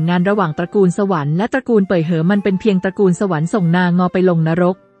การแต่งงานระหว่างตระกูลสวรรค์และตระกูลเป่ยเหอมันเป็นเพียงตระกูลสวรรค์ส่งนางงอไปลงนร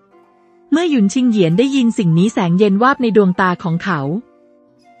กเมื่อหยุนชิงเหยียนได้ยินสิ่งนี้แสงเย็นวาบในดวงตาของเขา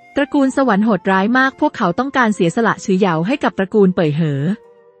ตระกูลสวรรค์โหดร้ายมากพวกเขาต้องการเสียสละฉือเหยาให้กับตระกูลเป่ยเหอ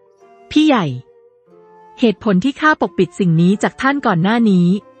พี่ใหญ่เหตุผลที่ข้าปกปิดสิ่งนี้จากท่านก่อนหน้านี้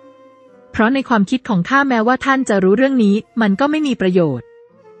เพราะในความคิดของข้าแม้ว่าท่านจะรู้เรื่องนี้มันก็ไม่มีประโยชน์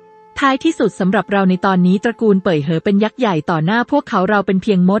ท้ายที่สุดสำหรับเราในตอนนี้ตระกูลเป่ยเหอเป็นยักษ์ใหญ่ต่อหน้าพวกเขาเราเป็นเ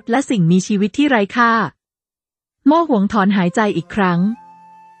พียงมดและสิ่งมีชีวิตที่ไร้ค่าโม่หวงถอนหายใจอีกครั้ง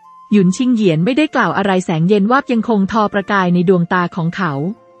หยุนชิงเหยียนไม่ได้กล่าวอะไรแสงเย็นวาบยังคงทอประกายในดวงตาของเขา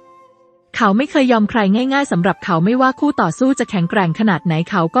เขาไม่เคยยอมใครง่ายๆสำหรับเขาไม่ว่าคู่ต่อสู้จะแข็งแกร่งขนาดไหน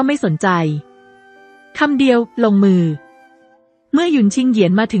เขาก็ไม่สนใจคำเดียวลงมือเมื่อหยุนชิงเหยีย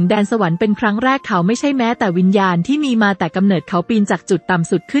นมาถึงแดนสวรรค์เป็นครั้งแรกเขาไม่ใช่แม้แต่วิญญาณที่มีมาแต่กำเนิดเขาปีนจากจุดต่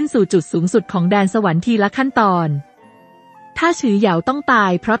ำสุดขึ้นสู่จุดสูงสุดของแดนสวรรค์ทีละขั้นตอนถ้าฉือเหยาต้องตา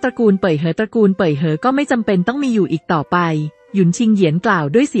ยเพราะตระกูลเป่ยเหอตระกูลเป่ยเหอก็ไม่จำเป็นต้องมีอยู่อีกต่อไปหยุนชิงเหยียนกล่าว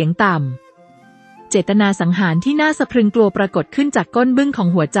ด้วยเสียงต่ำเจตนาสังหารที่น่าสะพรึงกลัวปรากฏขึ้นจากก้นบึ้งของ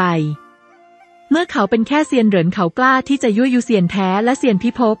หัวใจเมื่อเขาเป็นแค่เซียนเหรินเขากล้าที่จะยั่วยุเซียนแท้และเซียน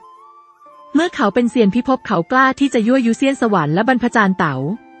พิภพเมื่อเขาเป็นเซียนพิภพเขากล้าที่จะยั่วยุเซียนสวรรค์และบรรพจารย์เต๋า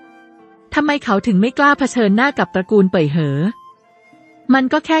ทำไมเขาถึงไม่กล้าเผชิญหน้ากับตระกูลเป่ยเหอมัน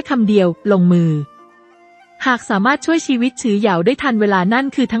ก็แค่คำเดียวลงมือหากสามารถช่วยชีวิตฉือเหยาได้ทันเวลานั่น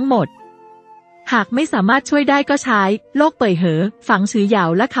คือทั้งหมดหากไม่สามารถช่วยได้ก็ใช้โลกเป่ยเหอฝังฉือเหยา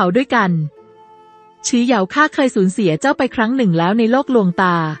และเขาด้วยกันฉือเหยาข้าเคยสูญเสียเจ้าไปครั้งหนึ่งแล้วในโลกลวงต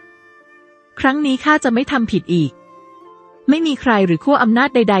าครั้งนี้ข้าจะไม่ทำผิดอีกไม่มีใครหรือขั้วอำนาจ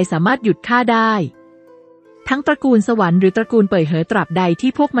ใดๆสามารถหยุดข้าได้ทั้งตระกูลสวรรค์หรือตระกูลเป่ยเหอตราบใด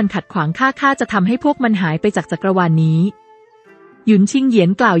ที่พวกมันขัดขวางข้าจะทำให้พวกมันหายไปจากจักรวาลนี้หยุนชิงเหยียน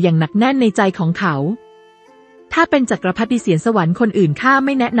กล่าวอย่างหนักแน่นในใจของเขาถ้าเป็นจักรพรรดิเสียนสวรรค์คนอื่นข้าไ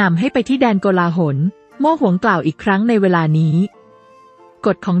ม่แนะนำให้ไปที่แดนโกลาหลโม่หวงกล่าวอีกครั้งในเวลานี้ก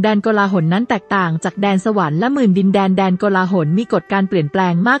ฎของแดนโกลาหลนั้นแตกต่างจากแดนสวรรค์และหมื่นดินแดนโกลาหลมีกฎการเปลี่ยนแปล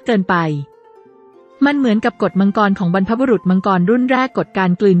งมากเกินไปมันเหมือนกับกฎมังกรของบรรพบุรุษมังกรรุ่นแรกกฎกา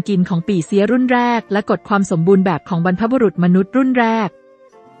รกลืนกินของปี่เสียรุ่นแรกและกฎความสมบูรณ์แบบของบรรพบุรุษมนุษย์รุ่นแรก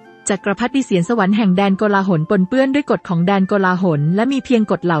จักรพรรดิเสียนสวรรค์แห่งแดนโกลาหลปนเปื้อนด้วยกฎของแดนโกลาหลและมีเพียง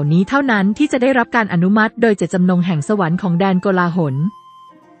กฎเหล่านี้เท่านั้นที่จะได้รับการอนุมัติโดยเจตจำนงแห่งสวรรค์ของแดนโกลาหล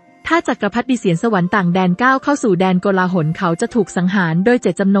ถ้าจักรพรรดิเสียนสวรรค์ต่างแดนก้าวเข้าสู่แดนโกลาหลเขาจะถูกสังหารโดยเจ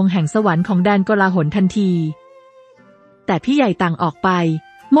ตจำนงแห่งสวรรค์ของแดนโกลาหลทันทีแต่พี่ใหญ่ต่างออกไป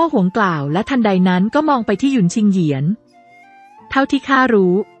โม่หวงกล่าวและทันใดนั้นก็มองไปที่หยุนชิงเหยียนเท่าที่ข้า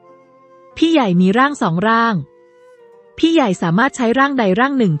รู้พี่ใหญ่มีร่างสองร่างพี่ใหญ่สามารถใช้ร่างใดร่า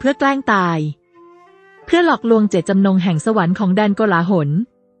งหนึ่งเพื่อแกล้งตายเพื่อหลอกลวงเจตจำนงแห่งสวรรค์ของแดนโกลาหล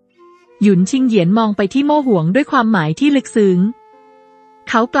หยุนชิงเหยียนมองไปที่โม่หวงด้วยความหมายที่ลึกซึ้ง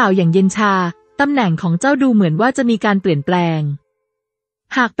เขากล่าวอย่างเย็นชาตำแหน่งของเจ้าดูเหมือนว่าจะมีการเปลี่ยนแปลง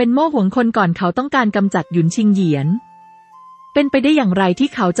หากเป็นโม่หวงคนก่อนเขาต้องการกำจัดหยุนชิงเหยียนเป็นไปได้อย่างไรที่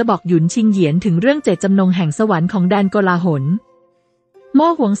เขาจะบอกหยุนชิงเหยียนถึงเรื่องเจตจำนงแห่งสวรรค์ของแดนโกลาหลโม่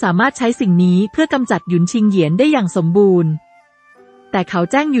หวงสามารถใช้สิ่งนี้เพื่อกำจัดหยุนชิงเหยียนได้อย่างสมบูรณ์แต่เขา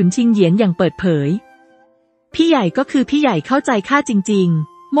แจ้งหยุนชิงเหยียนอย่างเปิดเผยพี่ใหญ่ก็คือพี่ใหญ่เข้าใจข้าจริง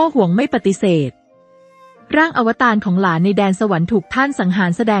ๆโม่หวงไม่ปฏิเสธร่างอวตารของหลานในแดนสวรรค์ถูกท่านสังหา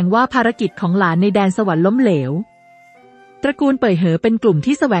รแสดงว่าภารกิจของหลานในแดนสวรรค์ล้มเหลวตระกูลเป่ยเหอเป็นกลุ่ม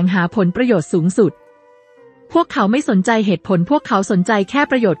ที่แสวงหาผลประโยชน์สูงสุดพวกเขาไม่สนใจเหตุผลพวกเขาสนใจแค่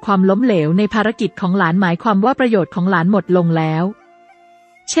ประโยชน์ความล้มเหลวในภารกิจของหลานหมายความว่าประโยชน์ของหลานหมดลงแล้ว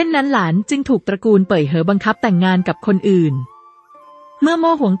เช่นนั้นหลานจึงถูกตระกูลเป่ยเหอบังคับแต่งงานกับคนอื่นเมื่อโ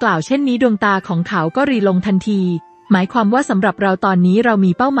ม่หวงกล่าวเช่นนี้ดวงตาของเขาก็รีลงทันทีหมายความว่าสำหรับเราตอนนี้เรา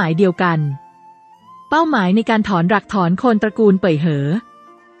มีเป้าหมายเดียวกันเป้าหมายในการถอนรากถอนโคนตระกูลเป่ยเหอ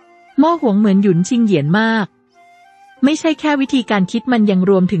โม่หวงเหมือนหยุนชิงเหยียนมากไม่ใช่แค่วิธีการคิดมันยัง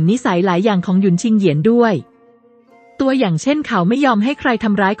รวมถึงนิสัยหลายอย่างของหยุนชิงเหยียนด้วยตัวอย่างเช่นเขาไม่ยอมให้ใครท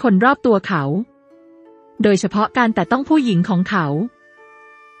ำร้ายคนรอบตัวเขาโดยเฉพาะการแตะต้องผู้หญิงของเขา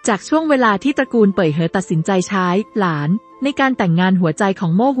จากช่วงเวลาที่ตระกูลเป่ยเหอตัดสินใจใช้หลานในการแต่งงานหัวใจขอ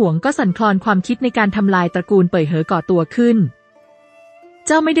งโม่หวงก็สั่นคลอนความคิดในการทำลายตระกูลเป่ยเหอก่อตัวขึ้นเ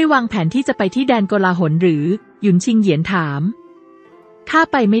จ้าไม่ได้วางแผนที่จะไปที่แดนโกลาหลหรือหยุนชิงเหยียนถามข้า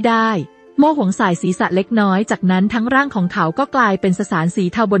ไปไม่ได้โม่หวงสายศีรษะเล็กน้อยจากนั้นทั้งร่างของเขาก็กลายเป็นสสารสี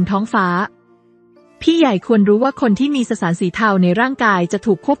เทาบนท้องฟ้าพี่ใหญ่ควรรู้ว่าคนที่มีสสารสีเทาในร่างกายจะ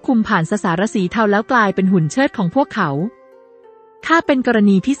ถูกควบคุมผ่านสสารสีเทาแล้วกลายเป็นหุ่นเชิดของพวกเขาข้าเป็นกร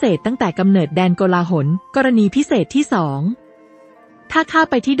ณีพิเศษตั้งแต่กำเนิดแดนโกลาหลกรณีพิเศษที่2 ถ้าข้า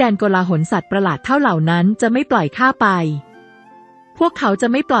ไปที่แดนโกลาหลสัตว์ประหลาดเท่าเหล่านั้นจะไม่ปล่อยข้าไปพวกเขาจะ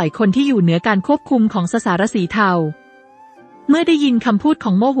ไม่ปล่อยคนที่อยู่เหนือการควบคุมของสสารสีเทาเมื่อได้ยินคำพูดข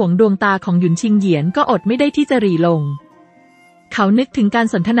องโม่หวงดวงตาของหยุนชิงเหยียนก็อดไม่ได้ที่จะหรี่ลงเขานึกถึงการ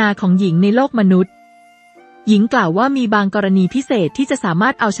สนทนาของหญิงในโลกมนุษย์หญิงกล่าวว่ามีบางกรณีพิเศษที่จะสามา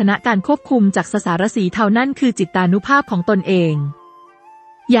รถเอาชนะการควบคุมจากสสารสีเทานั่นคือจิตตานุภาพของตนเอง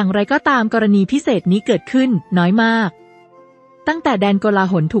อย่างไรก็ตามกรณีพิเศษนี้เกิดขึ้นน้อยมากตั้งแต่แดนโกลา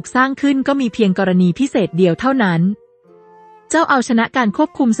หลถูกสร้างขึ้นก็มีเพียงกรณีพิเศษเดียวเท่านั้นเจ้าเอาชนะการควบ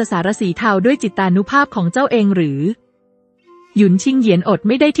คุมสสารสีเทาด้วยจิตตานุภาพของเจ้าเองหรือหยุนชิงเหยียนอดไ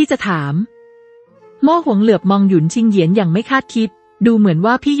ม่ได้ที่จะถามโม่หวงเหลือบมองหยุนชิงเหยียนอย่างไม่คาดคิดดูเหมือน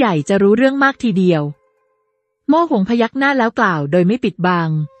ว่าพี่ใหญ่จะรู้เรื่องมากทีเดียวโม่หวงพยักหน้าแล้วกล่าวโดยไม่ปิดบัง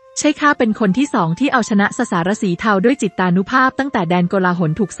ใช่ข้าเป็นคนที่2ที่เอาชนะสสารสีเทาด้วยจิตตานุภาพตั้งแต่แดนโกลาห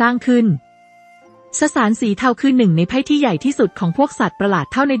ลถูกสร้างขึ้นสสารสีเทาคือหนึ่งในไพ่ที่ใหญ่ที่สุดของพวกสัตว์ประหลาด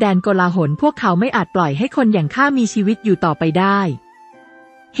เท่าในแดนโกลาหลพวกเขาไม่อาจปล่อยให้คนอย่างข้ามีชีวิตอยู่ต่อไปได้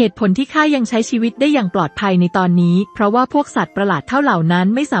เหตุผลที่ข้ายังใช้ชีวิตได้อย่างปลอดภัยในตอนนี้เพราะว่าพวกสัตว์ประหลาดเท่าเหล่านั้น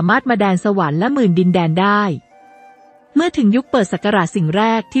ไม่สามารถมาแดนสวรรค์และหมื่นดินแดนได้เมื่อถึงยุคเปิดศักราชสิ่งแร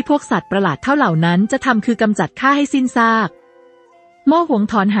กที่พวกสัตว์ประหลาดเท่าเหล่านั้นจะทำคือกำจัดข้าให้สิ้นซากโม่หวง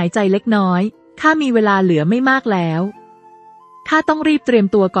ถอนหายใจเล็กน้อยข้ามีเวลาเหลือไม่มากแล้วข้าต้องรีบเตรียม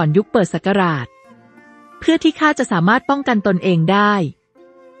ตัวก่อนยุคเปิดศักราชเพื่อที่ข้าจะสามารถป้องกันตนเองได้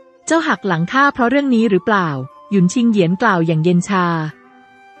เจ้าหักหลังข้าเพราะเรื่องนี้หรือเปล่าหยุนชิงเหยียนกล่าวอย่างเย็นชา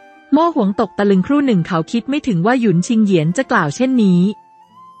โม่หวงตกตะลึงครู่หนึ่งเขาคิดไม่ถึงว่าหยุนชิงเหยียนจะกล่าวเช่นนี้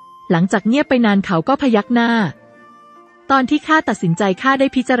หลังจากเงียบไปนานเขาก็พยักหน้าตอนที่ข้าตัดสินใจข้าได้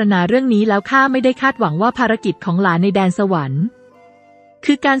พิจารณาเรื่องนี้แล้วข้าไม่ได้คาดหวังว่าภารกิจของหลานในแดนสวรรค์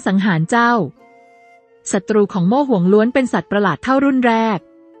คือการสังหารเจ้าศัตรูของโม่หวงล้วนเป็นสัตว์ประหลาดเท่ารุ่นแรก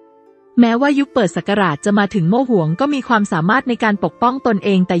แม้ว่ายุคเปิดศักราชจะมาถึงโม่หวงก็มีความสามารถในการปกป้องตนเอ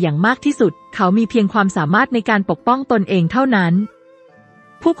งแต่อย่างมากที่สุดเขามีเพียงความสามารถในการปกป้องตนเองเท่านั้น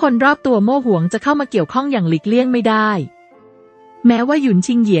ผู้คนรอบตัวโม่หวงจะเข้ามาเกี่ยวข้องอย่างหลีกเลี่ยงไม่ได้แม้ว่าหยุน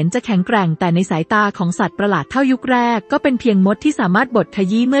ชิงเหยียนจะแข็งแกร่งแต่ในสายตาของสัตว์ประหลาดเท่ายุคแรกก็เป็นเพียงมดที่สามารถบดข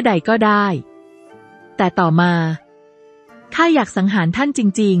ยี้เมื่อใดก็ได้แต่ต่อมาข้าอยากสังหารท่านจ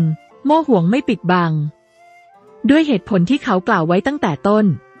ริงๆโม่หวงไม่ปิดบังด้วยเหตุผลที่เขากล่าวไว้ตั้งแต่ต้น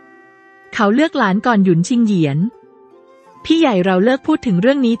เขาเลือกหลานก่อนหยุนชิงเหยียนพี่ใหญ่เราเลิกพูดถึงเ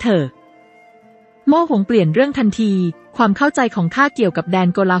รื่องนี้เถอะโม่หวงเปลี่ยนเรื่องทันทีความเข้าใจของข้าเกี่ยวกับแดน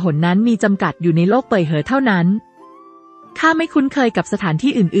โกลาหลนั้นมีจำกัดอยู่ในโลกเป่ยเหอเท่านั้นข้าไม่คุ้นเคยกับสถาน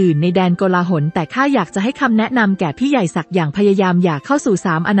ที่อื่นๆในแดนโกลาหลแต่ข้าอยากจะให้คำแนะนำแก่พี่ใหญ่สักอย่างพยายามอย่าเข้าสู่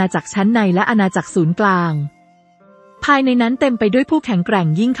3อาณาจักรชั้นในและอาณาจักรศูนย์กลางภายในนั้นเต็มไปด้วยผู้แข็งแกร่ง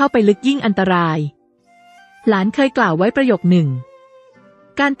ยิ่งเข้าไปลึกยิ่งอันตรายหลานเคยกล่าวไว้ประโยคหนึ่ง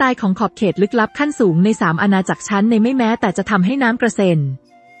การตายของขอบเขตลึกลับขั้นสูงใน3อาณาจักรชั้นในไม่แม้แต่จะทำให้น้ำกระเซ็น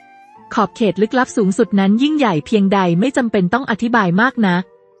ขอบเขตลึกลับสูงสุดนั้นยิ่งใหญ่เพียงใดไม่จำเป็นต้องอธิบายมากนัก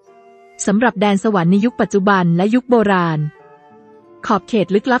สำหรับแดนสวรรค์ในยุคปัจจุบันและยุคโบราณขอบเขต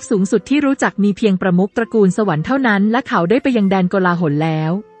ลึกลับสูงสุดที่รู้จักมีเพียงประมุขตระกูลสวรรค์เท่านั้นและเขาได้ไปยังแดนโกลาหลแล้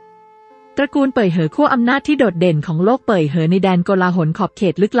วตระกูลเป่ยเหอขั้วอำนาจที่โดดเด่นของโลกเป่ยเหอในแดนโกลาหลขอบเข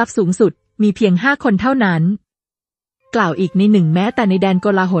ตลึกลับสูงสุดมีเพียง5 คนเท่านั้นกล่าวอีกในหนึ่งแม้แต่ในแดนโก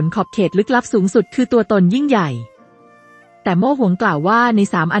ลาหลขอบเขตลึกลับสูงสุดคือตัวตนยิ่งใหญ่แต่โม่หวงกล่าวว่าใน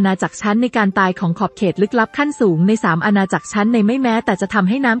3อาณาจักรชั้นในการตายของขอบเขตลึกลับขั้นสูงใน3อาณาจักรชั้นในไม่แม้แต่จะทำ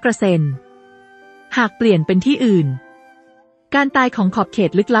ให้น้ำกระเซ็นหากเปลี่ยนเป็นที่อื่นการตายของขอบเข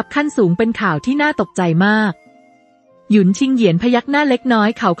ตลึกลับขั้นสูงเป็นข่าวที่น่าตกใจมากหยุนชิงเหยียนพยักหน้าเล็กน้อย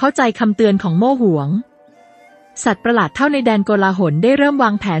เขาเข้าใจคำเตือนของโม่หวงสัตว์ประหลาดเท่าในแดนโกลาหลได้เริ่มวา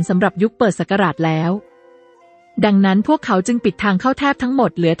งแผนสำหรับยุคเปิดศักราชแล้วดังนั้นพวกเขาจึงปิดทางเข้าแทบทั้งหม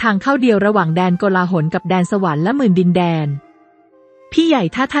ดเหลือทางเข้าเดียวระหว่างแดนโกลาหลกับแดนสวรรค์และหมื่นดินแดนพี่ใหญ่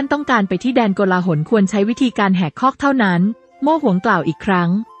ถ้าท่านต้องการไปที่แดนโกลาหลควรใช้วิธีการแหกคอกเท่านั้นโม่หวงกล่าวอีกครั้ง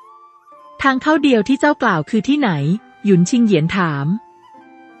ทางเข้าเดียวที่เจ้ากล่าวคือที่ไหนหยุนชิงเหยียนถาม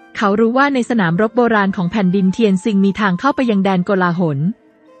เขารู้ว่าในสนามรบโบราณของแผ่นดินเทียนซิงมีทางเข้าไปยังแดนโกลาหล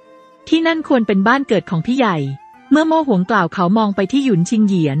ที่นั่นควรเป็นบ้านเกิดของพี่ใหญ่เมื่อโม่หวงกล่าวเขามองไปที่หยุนชิง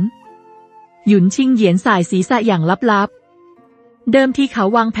เหยียนหยุนชิงเหยียนสายศีรษะอย่างลับๆเดิมทีเขา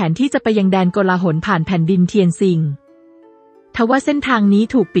วางแผนที่จะไปยังแดนโกลาหลผ่านแผ่นดินเทียนซิงทว่าเส้นทางนี้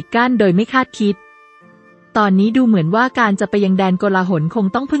ถูกปิดกั้นโดยไม่คาดคิดตอนนี้ดูเหมือนว่าการจะไปยังแดนโกลาหลคง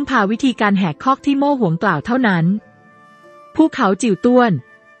ต้องพึ่งพาวิธีการแหกคอกที่โม่หวงกล่าวเท่านั้นภูเขาจิ๋วต้วน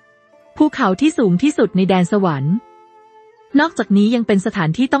ภูเขาที่สูงที่สุดในแดนสวรรค์นอกจากนี้ยังเป็นสถาน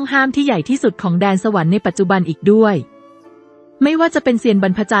ที่ต้องห้ามที่ใหญ่ที่สุดของแดนสวรรค์ในปัจจุบันอีกด้วยไม่ว่าจะเป็นเซียนบร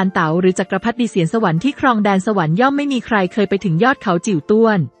รพจารย์เต๋าหรือจักรพรรดิเสียนสวรรค์ที่ครองแดนสวรรค์ย่อมไม่มีใครเคยไปถึงยอดเขาจิ๋วต้ว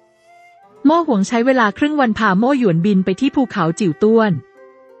นโม ม่หวงใช้เวลาครึ่งวันพาโม่หยวนบินไปที่ภูเขาจิ๋วต้วน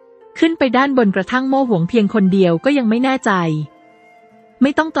ขึ้นไปด้านบนกระทั่งโม่หวงเพียงคนเดียวก็ยังไม่แน่ใจไ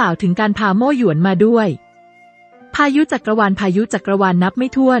ม่ต้องกล่าวถึงการพาโม่หยวนมาด้วยพายุจักรวาลนับไม่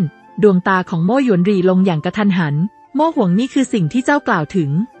ถ้วนดวงตาของโม่หยวนหรี่ลงอย่างกระทันหันโม่หวงนี่คือสิ่งที่เจ้ากล่าวถึง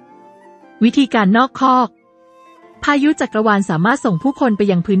วิธีการนอกคอกพายุจักรวาลสามารถส่งผู้คนไป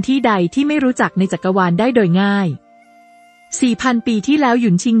ยังพื้นที่ใดที่ไม่รู้จักในจักรวาลได้โดยง่าย 4,000 ปีที่แล้วหยุ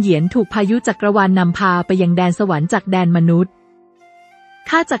นชิงเหยียนถูกพายุจักรวาลนำพาไปยังแดนสวรรค์จากแดนมนุษย์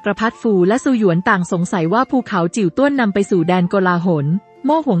ข้าจักรพรรดิฟูและซูหยวนต่างสงสัยว่าภูเขาจิ๋วต้วนนำไปสู่แดนโกลาหลโ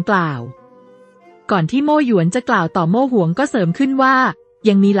ม่หวงกล่าวก่อนที่โม่หยวนจะกล่าวต่อโม่หวงก็เสริมขึ้นว่า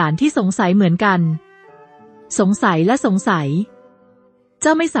ยังมีหลานที่สงสัยเหมือนกันสงสัยเจ้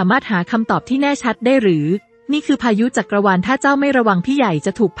าไม่สามารถหาคำตอบที่แน่ชัดได้หรือนี่คือพายุจักรวาลถ้าเจ้าไม่ระวังพี่ใหญ่จ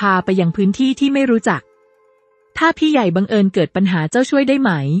ะถูกพาไปยังพื้นที่ที่ไม่รู้จักถ้าพี่ใหญ่บังเอิญเกิดปัญหาเจ้าช่วยได้ไห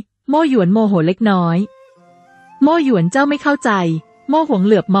มโม่หยวนโมโหเล็กน้อยโม่หยวนเจ้าไม่เข้าใจโม่หวงเ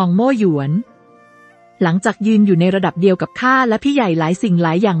หลือบมองโม่หยวนหลังจากยืนอยู่ในระดับเดียวกับข้าและพี่ใหญ่หลายสิ่งหล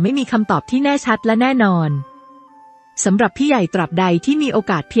ายอย่างไม่มีคำตอบที่แน่ชัดและแน่นอนสำหรับพี่ใหญ่ตราบใดที่มีโอ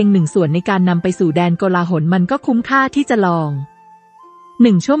กาสเพียง1 ส่วนในการนำไปสู่แดนโกลาหลมันก็คุ้มค่าที่จะลอง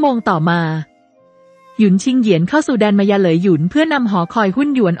1 ชั่วโมงต่อมาหยุนชิงเหยียนเข้าสู่แดนมายาเหลยหยุนเพื่อนำหอคอยหุ้น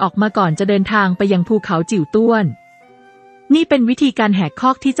หยวนออกมาก่อนจะเดินทางไปยังภูเขาจิ๋วต้วนนี่เป็นวิธีการแหกค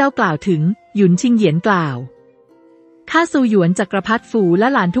อกที่เจ้ากล่าวถึงหยุนชิงเหยียนกล่าวข้าซูหยวนจักรพรรดิฝูและ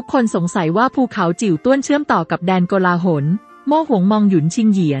หลานทุกคนสงสัยว่าภูเขาจิ๋วต้วนเชื่อมต่อกับแดนโกลาหลโม่หวงมองหยุนชิง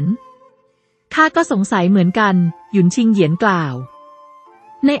เหยียนข้าก็สงสัยเหมือนกันหยุนชิงเหยียนกล่าว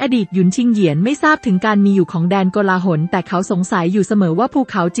ในอดีตหยุนชิงเหยียนไม่ทราบถึงการมีอยู่ของแดนโกลาหลแต่เขาสงสัยอยู่เสมอว่าภู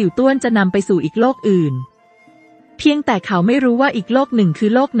เขาจิ๋วต้วนจะนำไปสู่อีกโลกอื่นเพียงแต่เขาไม่รู้ว่าอีกโลกหนึ่งคือ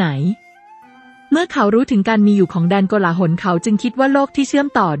โลกไหนเมื่อเขารู้ถึงการมีอยู่ของแดนโกลาหลเขาจึงคิดว่าโลกที่เชื่อม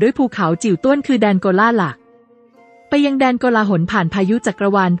ต่อด้วยภูเขาจิ๋วต้วนคือแดนโกลาหลักไปยังแดนโกลาหลผ่านพายุจักร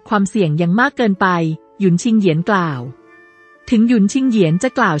วาลความเสี่ยงยังมากเกินไปหยุนชิงเหยียนกล่าวถึงหยุนชิงเหยียนจะ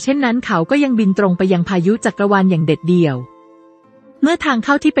กล่าวเช่นนั้นเขาก็ยังบินตรงไปยังพายุจักรวาลอย่างเด็ดเดี่ยวเมื่อทางเ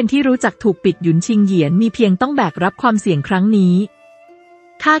ข้าที่เป็นที่รู้จักถูกปิดหยุนชิงเหยียนมีเพียงต้องแบกรับความเสี่ยงครั้งนี้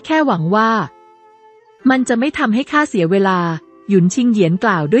ข้าแค่หวังว่ามันจะไม่ทำให้ข้าเสียเวลาหยุนชิงเหยียนก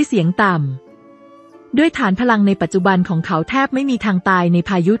ล่าวด้วยเสียงต่ำด้วยฐานพลังในปัจจุบันของเขาแทบไม่มีทางตายใน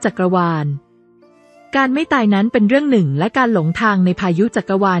พายุจักรวาลการไม่ตายนั้นเป็นเรื่องหนึ่งและการหลงทางในพายุจั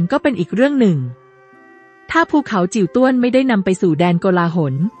กรวาลก็เป็นอีกเรื่องหนึ่งถ้าภูเขาจิ๋วต้วนไม่ได้นำไปสู่แดนโกลาห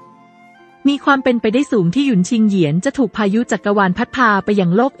ลมีความเป็นไปได้สูงที่หยุนชิงเหยียนจะถูกพายุจักรวาลพัดพาไปยั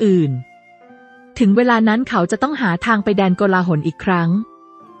งโลกอื่นถึงเวลานั้นเขาจะต้องหาทางไปแดนโกลาหลอีกครั้ง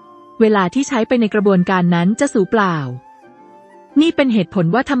เวลาที่ใช้ไปในกระบวนการนั้นจะสูญเปล่านี่เป็นเหตุผล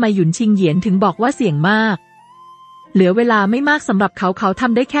ว่าทำไมหยุนชิงเหยียนถึงบอกว่าเสี่ยงมากเหลือเวลาไม่มากสำหรับเขาท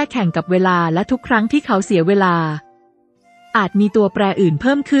ำได้แค่แข่งกับเวลาและทุกครั้งที่เขาเสียเวลาอาจมีตัวแปรอื่นเ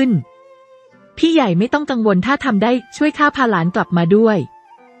พิ่มขึ้นพี่ใหญ่ไม่ต้องกังวลถ้าทำได้ช่วยข้าพาหลานกลับมาด้วย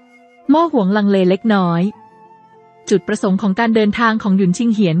โม่หวงลังเลเล็กน้อยจุดประสงค์ของการเดินทางของหยุนชิง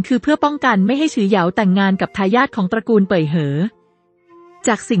เหยียนคือเพื่อป้องกันไม่ให้ฉือเหยาแต่งงานกับทายาทของตระกูลเป่ยเหอจ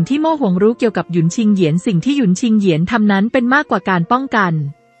ากสิ่งที่โม่หวงรู้เกี่ยวกับหยุนชิงเหยียนสิ่งที่หยุนชิงเหยียนทำนั้นเป็นมากกว่าการป้องกัน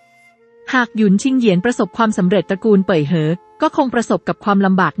หากหยุนชิงเหยียนประสบความสำเร็จตระกูลเป่ยเหอก็คงประสบกับความล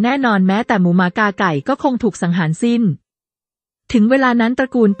ำบากแน่นอนแม้แต่หมูหมากาไก่ก็คงถูกสังหารสิ้นถึงเวลานั้นตระ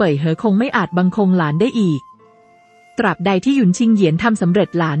กูลเป่ยเหอคงไม่อาจบังคงหลานได้อีกตราบใดที่หยุนชิงเหยียนทำสำเร็จ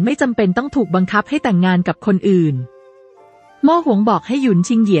หลานไม่จำเป็นต้องถูกบังคับให้แต่งงานกับคนอื่นโม่หวงบอกให้หยุน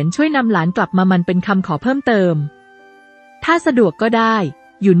ชิงเหยียนช่วยนำหลานกลับมามันเป็นคำขอเพิ่มเติมถ้าสะดวกก็ได้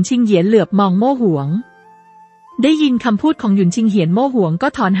หยุนชิงเหยียนเหลือบมองโม่หวงได้ยินคำพูดของหยุนชิงเหยียนโม่หวงก็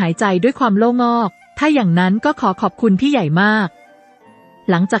ถอนหายใจด้วยความโล่งอกถ้าอย่างนั้นก็ขอขอบคุณพี่ใหญ่มาก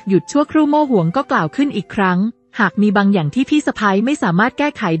หลังจากหยุดชั่วครู่โม่หวงก็กล่าวขึ้นอีกครั้งหากมีบางอย่างที่พี่สะใภ้ไม่สามารถแก้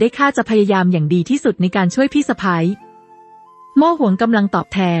ไขได้ข้าจะพยายามอย่างดีที่สุดในการช่วยพี่สะใภ้โม่หวงกำลังตอบ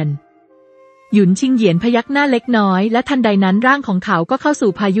แทนหยุนชิงเหยียนพยักหน้าเล็กน้อยและทันใดนั้นร่างของเขาก็เข้า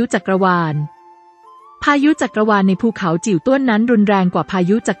สู่พายุจักรวาลพายุจักรวาลในภูเขาจิ๋วต้วนนั้นรุนแรงกว่าพา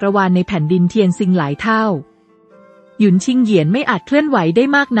ยุจักรวาลในแผ่นดินเทียนซิงหลายเท่าหยุนชิงเหยียนไม่อาจเคลื่อนไหวได้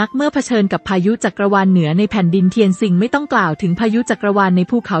มากนักเมื่อเผชิญกับพายุจักรวาลเหนือในแผ่นดินเทียนซิงไม่ต้องกล่าวถึงพายุจักรวาลใน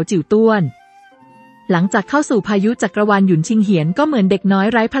ภูเขาจิ๋วต้วนหลังจากเข้าสู่พายุจักรวาลหยุนชิงเหยียนก็เหมือนเด็กน้อย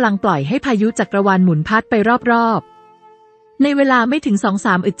ไร้พลังปล่อยให้พายุจักรวาลหมุนพัดไปรอบๆในเวลาไม่ถึง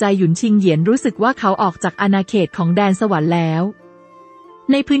 2-3 อึดใจหยุนชิงเหยียนรู้สึกว่าเขาออกจากอาณาเขตของแดนสวรรค์แล้ว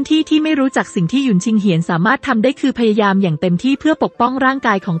ในพื้นที่ที่ไม่รู้จักสิ่งที่หยุนชิงเหยียนสามารถทำได้คือพยายามอย่างเต็มที่เพื่อปกป้องร่างก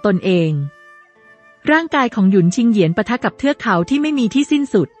ายของตนเองร่างกายของหยุนชิงเหยียนปะทะกับเทือกเขาที่ไม่มีที่สิ้น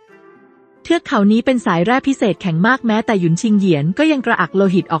สุดเทือกเขานี้เป็นสายแร่พิเศษแข็งมากแม้แต่หยุนชิงเหยียนก็ยังกระอักโล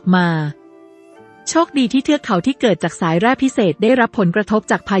หิตออกมา โชคดีที่เทือกเขาที่เกิดจากสายแร่พิเศษได้รับผลกระทบ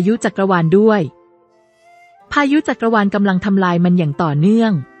จากพายุจักรวาลด้วยพายุจักรวาลกำลังทำลายมันอย่างต่อเนื่อ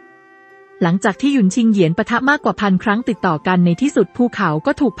งหลังจากที่หยุนชิงเหยียนปะทะมากกว่า1,000 ครั้งติดต่อกันในที่สุดภูเขา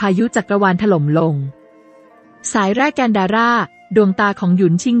ก็ถูกพายุจักรวาลถล่มลงสายแร่แกนดาร่าดวงตาของหยุ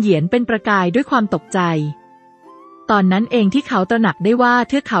นชิงเหยียนเป็นประกายด้วยความตกใจตอนนั้นเองที่เขาตระหนักได้ว่าเ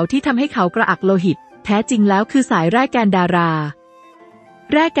ทือกเขาที่ทำให้เขากระอักโลหิตแท้จริงแล้วคือสายแร่แกนดารา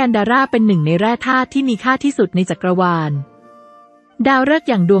แร่แกนดาร่าเป็นหนึ่งในแร่ธาตุที่มีค่าที่สุดในจักรวาลดาวฤกษ์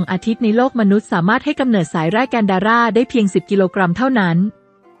อย่างดวงอาทิตย์ในโลกมนุษย์สามารถให้กำเนิดสายแร่แกนดาร่าได้เพียง10 กิโลกรัมเท่านั้น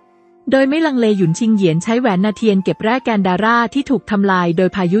โดยไม่ลังเลหยุนชิงเหยียนใช้แหวนนาเทียนเก็บแร่แกนดาร่าที่ถูกทำลายโดย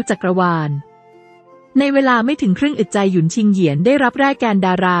พายุจักรวาลในเวลาไม่ถึงครึ่งอึดใจหยุนชิงเหยียนได้รับแร่แกนด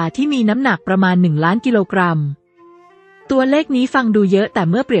าราที่มีน้ำหนักประมาณ1 ล้านกิโลกรัมตัวเลขนี้ฟังดูเยอะแต่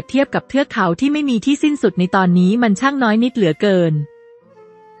เมื่อเปรียบเทียบกับเทือกเขาที่ไม่มีที่สิ้นสุดในตอนนี้มันช่างน้อยนิดเหลือเกิน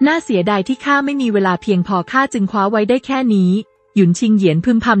น่าเสียดายที่ข้าไม่มีเวลาเพียงพอข้าจึงคว้าไว้ได้แค่นี้หยุนชิงเหยียน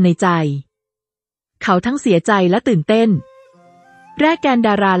พึมพำในใจเขาทั้งเสียใจและตื่นเต้นแร่แกนด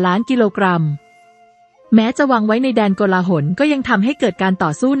าราล้านกิโลกรัมแม้จะวางไว้ในแดนโกลาหลก็ยังทำให้เกิดการต่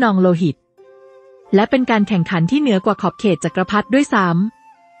อสู้นองโลหิตและเป็นการแข่งขันที่เหนือกว่าขอบเขตจักรพรรดิด้วยซ้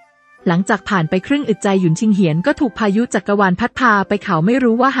ำหลังจากผ่านไปครึ่งอึดใจหยุนชิงเหยียนก็ถูกพายุจักรวาลพัดพาไปเขาไม่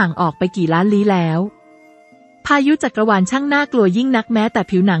รู้ว่าห่างออกไปกี่ล้านลี้แล้วพายุจักรวาลช่างน่ากลัวยิ่งนักแม้แต่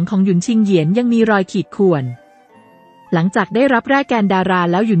ผิวหนังของหยุนชิงเหยียนยังมีรอยขีดข่วนหลังจากได้รับแร่แกนดารา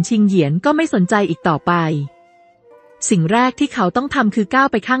แล้วหยุนชิงเหยียนก็ไม่สนใจอีกต่อไปสิ่งแรกที่เขาต้องทำคือก้าว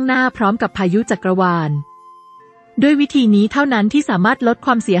ไปข้างหน้าพร้อมกับพายุจักรวาลด้วยวิธีนี้เท่านั้นที่สามารถลดค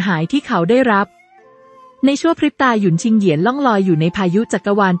วามเสียหายที่เขาได้รับในชั่วพริบตาหยุนชิงเหยียนล่องลอยอยู่ในพายุจัก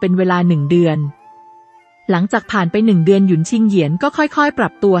รวาลเป็นเวลา1 เดือนหลังจากผ่านไป1 เดือนหยุนชิงเหยียนก็ค่อยๆปรั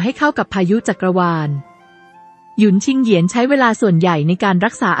บตัวให้เข้ากับพายุจักรวาลหยุนชิงเหยียนใช้เวลาส่วนใหญ่ในการรั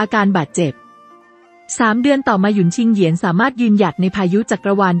กษาอาการบาดเจ็บ3 เดือนต่อมาหยุนชิงเหยียนสามารถยืนหยัดในพายุจัก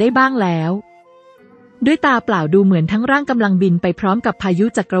รวาลได้บ้างแล้วด้วยตาเปล่าดูเหมือนทั้งร่างกำลังบินไปพร้อมกับพายุ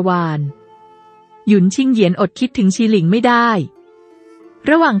จักรวาลหยุนชิงเหยียนอดคิดถึงชีหลิงไม่ได้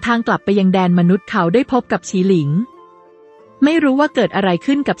ระหว่างทางกลับไปยังแดนมนุษย์เขาได้พบกับชีหลิงไม่รู้ว่าเกิดอะไร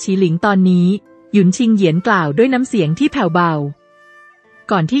ขึ้นกับชีหลิงตอนนี้หยุนชิงเหยียนกล่าวด้วยน้ำเสียงที่แผ่วเบา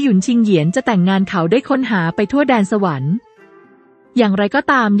ก่อนที่หยุนชิงเหยียนจะแต่งงานเขาได้ค้นหาไปทั่วแดนสวรรค์อย่างไรก็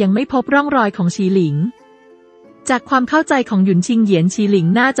ตามยังไม่พบร่องรอยของชีหลิงจากความเข้าใจของหยุนชิงเหยียนชีหลิง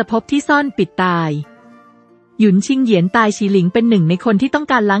น่าจะพบที่ซ่อนปิดตายหยุนชิงเหยียนตายชีหลิงเป็นหนึ่งในคนที่ต้อง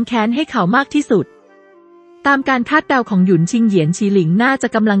การล้างแค้นให้เขามากที่สุดตามการคาดเดาของหยุนชิงเหยียนชีหลิงน่าจะ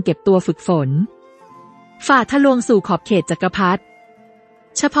กำลังเก็บตัวฝึกฝนฝ่าทะลวงสู่ขอบเขตจักรพรรดิ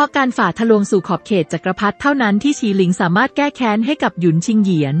เฉพาะการฝ่าทะลวงสู่ขอบเขตจักรพรรดิเท่านั้นที่ชีหลิงสามารถแก้แค้นให้กับหยุนชิงเห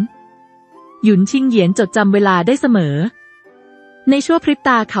ยียนหยุนชิงเหยียนจดจำเวลาได้เสมอในชั่วพริบต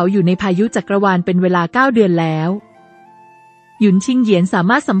าเขาอยู่ในพายุจักรวาลเป็นเวลา9 เดือนแล้วหยุนชิงเหยียนสา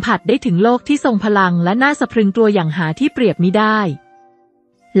มารถสัมผัสได้ถึงโลกที่ทรงพลังและน่าสะพรึงกลัวอย่างหาที่เปรียบมิได้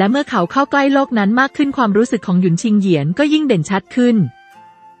และเมื่อเขาเข้าใกล้โลกนั้นมากขึ้นความรู้สึกของหยุนชิงเหยียนก็ยิ่งเด่นชัดขึ้น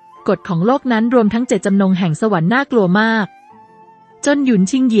กฎของโลกนั้นรวมทั้ง7 จำนงแห่งสวรรค์น่ากลัวมากจนหยุน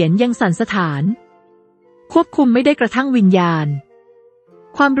ชิงเหยียนยังสั่นสะท้านควบคุมไม่ได้กระทั่งวิญญาณ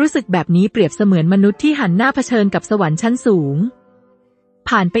ความรู้สึกแบบนี้เปรียบเสมือนมนุษย์ที่หันหน้าเผชิญกับสวรรค์ชั้นสูง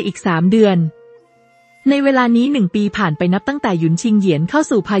ผ่านไปอีก3 เดือนในเวลานี้1 ปีผ่านไปนับตั้งแต่หยุนชิงเหยียนเข้า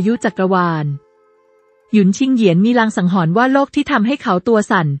สู่พายุจักรวาลหยุนชิงเหยียนมีลางสังหรณ์ว่าโลกที่ทำให้เขาตัว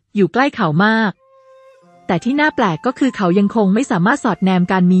สั่นอยู่ใกล้เขามากแต่ที่น่าแปลกก็คือเขายังคงไม่สามารถสอดแนม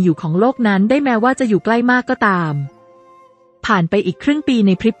การมีอยู่ของโลกนั้นได้แม้ว่าจะอยู่ใกล้มากก็ตามผ่านไปอีกครึ่งปีใ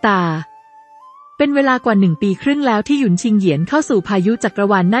นพริบตาเป็นเวลากว่า1 ปีครึ่งแล้วที่หยุนชิงเหยียนเข้าสู่พายุจักร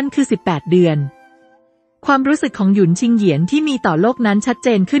วาลนั่นคือ18 เดือนความรู้สึกของหยุนชิงเหยียนที่มีต่อโลกนั้นชัดเจ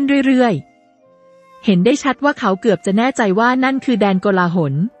นขึ้นเรื่อยๆเห็นได้ชัดว่าเขาเกือบจะแน่ใจว่านั่นคือแดนโกลาห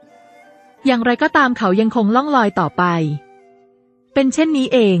ลอย่างไรก็ตามเขายังคงล่องลอยต่อไปเป็นเช่นนี้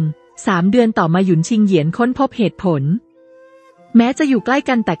เอง3 เดือนต่อมาหยุนชิงเหยียนค้นพบเหตุผลแม้จะอยู่ใกล้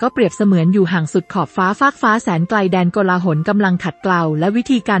กันแต่ก็เปรียบเสมือนอยู่ห่างสุดขอบฟ้าฟากฟ้าแสนไกลแดนโกลาหลกำลังขัดเกลาและวิ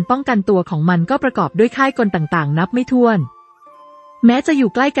ธีการป้องกันตัวของมันก็ประกอบด้วยค่ายกลต่างๆนับไม่ถ้วนแม้จะอยู่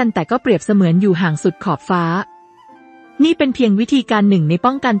ใกล้กันแต่ก็เปรียบเสมือนอยู่ห่างสุดขอบฟ้านี่เป็นเพียงวิธีการหนึ่งใน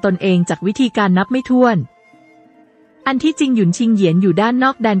ป้องกันตนเองจากวิธีการนับไม่ถ้วนอันที่จริงหยุนชิงเหยียนอยู่ด้านน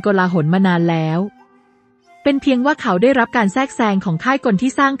อกแดนโกลาหลมานานแล้วเป็นเพียงว่าเขาได้รับการแทรกแซงของค่ายกล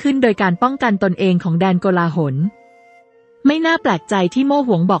ที่สร้างขึ้นโดยการป้องกันตนเองของแดนโกลาหลไม่น่าแปลกใจที่โม่ห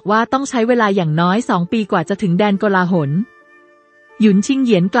วงบอกว่าต้องใช้เวลาอย่างน้อย2 ปีกว่าจะถึงแดนโกลาหลหยุนชิงเห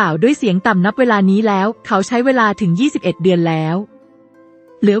ยียนกล่าวด้วยเสียงต่ำนับเวลานี้แล้วเขาใช้เวลาถึง21 เดือนแล้ว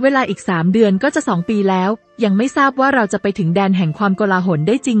เหลือเวลาอีก3 เดือนก็จะ2 ปีแล้วยังไม่ทราบว่าเราจะไปถึงแดนแห่งความโกลาหลไ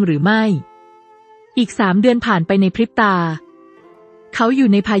ด้จริงหรือไม่ อีก3 เดือนผ่านไปในพริบตาเขาอยู่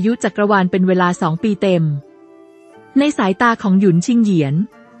ในพายุจักรวาลเป็นเวลา2 ปีเต็มในสายตาของหยุนชิงเหยียน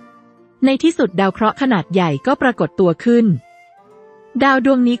ในที่สุดดาวเคราะห์ขนาดใหญ่ก็ปรากฏตัวขึ้นดาวด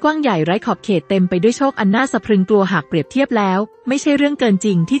วงนี้กว้างใหญ่ไร้ขอบเขตเต็มไปด้วยโชคอันน่าสะพรึงกลัวหากเปรียบเทียบแล้วไม่ใช่เรื่องเกินจ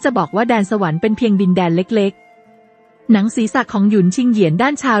ริงที่จะบอกว่าแดนสวรรค์เป็นเพียงดินแดนเล็กๆหนังศีรษะของหยุนชิงเหยียนด้า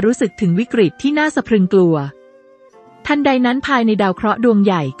นชารู้สึกถึงวิกฤตที่น่าสะพรึงกลัวทันใดนั้นภายในดาวเคราะห์ดวงใ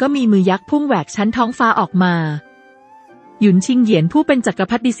หญ่ก็มีมือยักษ์พุ่งแหวกชั้นท้องฟ้าออกมาหยุนชิงเหยียนผู้เป็นจักร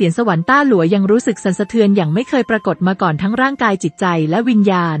พรรดิเสียนสวรรค์ต้าหลัวยังรู้สึกสั่นสะเทือนอย่างไม่เคยปรากฏมาก่อนทั้งร่างกายจิตใจและวิญ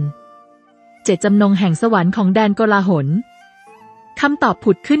ญาณเจตจำนงแห่งสวรรค์ของแดนโกลาหลคำตอบ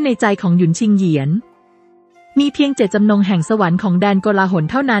ผุดขึ้นในใจของหยุนชิงเหยียนมีเพียงเจตจำนงแห่งสวรรค์ของแดนโกลาหล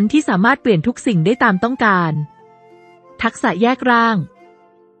เท่านั้นที่สามารถเปลี่ยนทุกสิ่งได้ตามต้องการทักษะแยกร่าง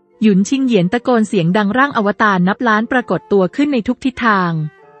หยุนชิงเหยียนตะโกนเสียงดังร่างอวตารนับล้านปรากฏตัวขึ้นในทุกทิศทาง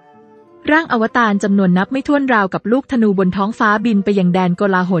ร่างอวตารจำนวนนับไม่ถ้วนราวกับลูกธนูบนท้องฟ้าบินไปยังแดนโก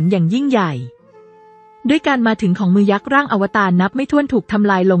ลาหลอย่างยิ่งใหญ่ด้วยการมาถึงของมือยักษ์ร่างอวตารนับไม่ถ้วนถูกทำ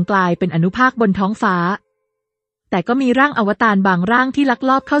ลายลงกลายเป็นอนุภาคบนท้องฟ้าแต่ก็มีร่างอวตารบางร่างที่ลัก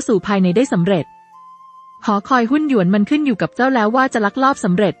ลอบเข้าสู่ภายในได้สำเร็จหอคอยหุ้นหยวนมันขึ้นอยู่กับเจ้าแล้วว่าจะลักลอบส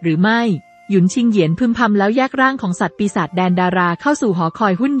ำเร็จหรือไม่หยุนชิงเหยียนพึมพำแล้วแยกร่างของสัตว์ปีศาจแดนดาราเข้าสู่หอคอ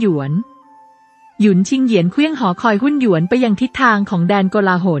ยหุ้นหยวนหยุนชิงเหยียนเคลื่อนหอคอยหุ้นหยวนไปยังทิศทางของแดนโกล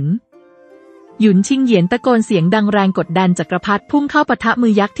าหลหยุนชิงเหยียนตะโกนเสียงดังแรงกดดันจักรพรรดิพุ่งเข้าปะทะมื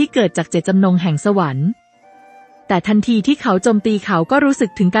อยักษ์ที่เกิดจากเจตจำนงแห่งสวรรค์แต่ทันทีที่เขาโจมตีเขาก็รู้สึ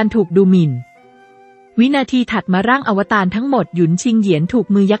กถึงการถูกดูหมิ่นวินาทีถัดมาร่างอวตารทั้งหมดหยุนชิงเหยียนถูก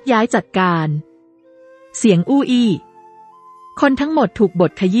มือยักษ์ย้ายจัดการเสียงอู้อี้คนทั้งหมดถูกบ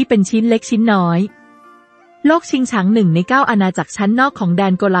ดขยี้เป็นชิ้นเล็กชิ้นน้อยโลกชิงฉาง1 ใน 9อาณาจักรชั้นนอกของแด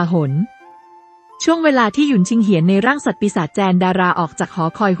นโกลาหลช่วงเวลาที่หยุนชิงเหยียนในร่างสัตว์ปีศาจแจนดาราออกจากหอ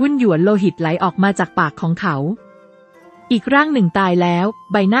คอยหุ้นหยวนโลหิตไหลออกมาจากปากของเขาอีกร่างหนึ่งตายแล้ว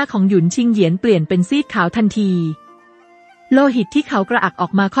ใบหน้าของหยุนชิงเหยียนเปลี่ยนเป็นซีดขาวทันทีโลหิตที่เขากระอักออ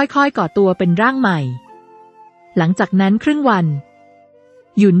กมาค่อยๆก่อตัวเป็นร่างใหม่หลังจากนั้นครึ่งวัน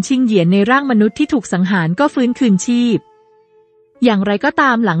หยุนชิงเหยียนในร่างมนุษย์ที่ถูกสังหารก็ฟื้นคืนชีพอย่างไรก็ต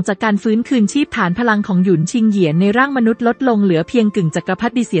ามหลังจากการฟื้นคืนชีพฐานพลังของหยุนชิงเหยียนในร่างมนุษย์ลดลงเหลือเพียงกึ่งจักรพร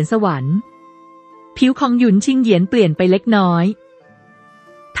รดิเสียนสวรรค์ผิวของหยุนชิงเหยียนเปลี่ยนไปเล็กน้อย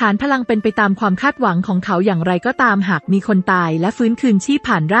ฐานพลังเป็นไปตามความคาดหวังของเขาอย่างไรก็ตามหากมีคนตายและฟื้นคืนชีพ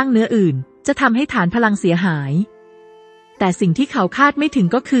ผ่านร่างเนื้ออื่นจะทำให้ฐานพลังเสียหายแต่สิ่งที่เขาคาดไม่ถึง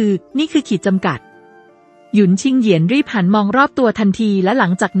ก็คือนี่คือขีดจำกัดหยุนชิงเหยียนรีบหันมองรอบตัวทันทีและหลั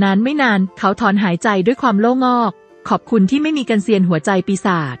งจากนั้นไม่นานเขาถอนหายใจด้วยความโล่งอกขอบคุณที่ไม่มีกันเซียนหัวใจปีศ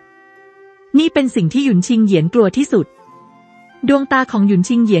าจนี่เป็นสิ่งที่หยุนชิงเหยียนกลัวที่สุดดวงตาของหยุน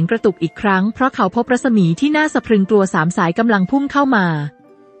ชิงเหยียนกระตุกอีกครั้งเพราะเขาพบรัศมีที่น่าสะพรึงกลัว3 สายกำลังพุ่งเข้ามา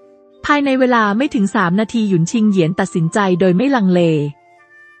ภายในเวลาไม่ถึง3 นาทีหยุนชิงเหยียนตัดสินใจโดยไม่ลังเล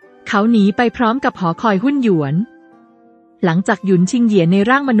เขาหนีไปพร้อมกับหอคอยหุ้นหยวนหลังจากหยุนชิงเหยียนใน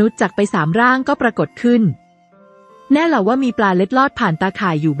ร่างมนุษย์จากไป3 ร่างก็ปรากฏขึ้นแน่เหล่าว่ามีปลาเล็ดลอดผ่านตาข่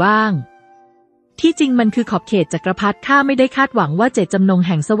ายอยู่บ้างที่จริงมันคือขอบเขตจักรพรรดิข้าไม่ได้คาดหวังว่าเจตจำนงแ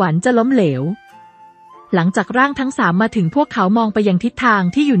ห่งสวรรค์จะล้มเหลวหลังจากร่างทั้ง3มาถึงพวกเขามองไปยังทิศทาง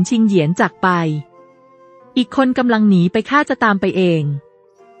ที่หยุนชิงเหยียนจากไปอีกคนกำลังหนีไปข้าจะตามไปเอง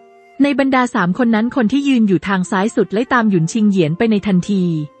ในบรรดา3 คนนั้นคนที่ยืนอยู่ทางซ้ายสุดไล่ตามหยุนชิงเหยียนไปในทันที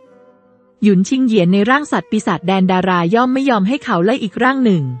หยุนชิงเหยียนในร่างสัตว์ปีศาจแดนดาราย่อมไม่ยอมให้เขาไล่อีกร่างห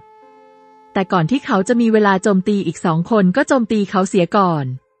นึ่งแต่ก่อนที่เขาจะมีเวลาโจมตีอีก2 คนก็โจมตีเขาเสียก่อน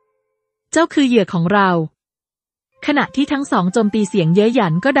เจ้าคือเหยื่อของเราขณะที่ทั้ง2โจมตีเสียงเย้ยหยั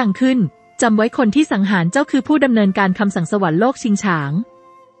นก็ดังขึ้นจำไว้คนที่สังหารเจ้าคือผู้ดำเนินการคำสั่งสวรรค์โลกชิงฉาง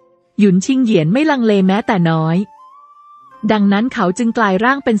หยุนชิงเหยียนไม่ลังเลแม้แต่น้อยดังนั้นเขาจึงกลาย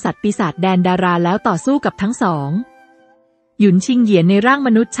ร่างเป็นสัตว์ปีศาจแดนดาราแล้วต่อสู้กับทั้ง2หยุนชิงเหยียนในร่างม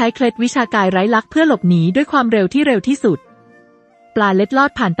นุษย์ใช้เคล็ดวิชากายไร้ลักษณ์เพื่อหลบหนีด้วยความเร็วที่เร็วที่สุดปลาเล็ดลอ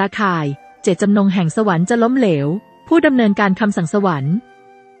ดผ่านตาข่ายเจตจำนงแห่งสวรรค์จะล้มเหลวผู้ดำเนินการคำสั่งสวรรค์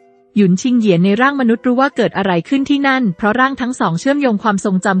หยุนชิงเหยียนในร่างมนุษย์รู้ว่าเกิดอะไรขึ้นที่นั่นเพราะร่างทั้ง2เชื่อมโยงความท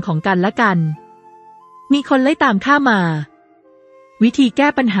รงจำของกันและกันมีคนไล่ตามข้ามาวิธีแก้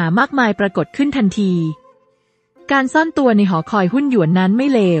ปัญหามากมายปรากฏขึ้นทันทีการซ่อนตัวในหอคอยหุ้นหยวนนั้นไม่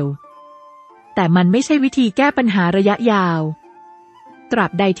เลวแต่มันไม่ใช่วิธีแก้ปัญหาระยะยาวตรา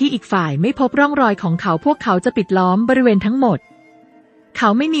บใดที่อีกฝ่ายไม่พบร่องรอยของเขาพวกเขาจะปิดล้อมบริเวณทั้งหมดเขา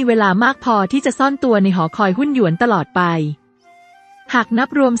ไม่มีเวลามากพอที่จะซ่อนตัวในหอคอยหุ้นหยวนตลอดไปหากนับ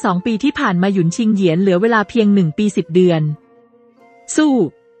รวม2 ปีที่ผ่านมาหยุนชิงเหยียนเหลือเวลาเพียง1 ปี10 เดือนสู้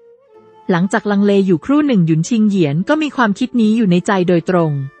หลังจากลังเลอยู่ครู่หนึ่งหยุนชิงเหยียนก็มีความคิดนี้อยู่ในใจโดยตร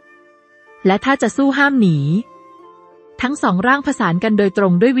งและถ้าจะสู้ห้ามหนี ทั้งสองร่างผสานกันโดยตร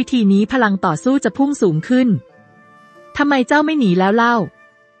งด้วยวิธีนี้พลังต่อสู้จะพุ่งสูงขึ้นทำไมเจ้าไม่หนีแล้วเล่า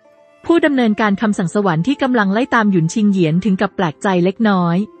ผู้ดำเนินการคำสั่งสวรรค์ที่กำลังไล่ตามหยุนชิงเหยียนถึงกับแปลกใจเล็กน้อ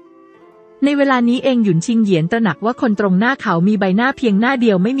ยในเวลานี้เองหยุนชิงเหยียนตระหนักว่าคนตรงหน้าเขามีใบหน้าเพียงหน้าเดี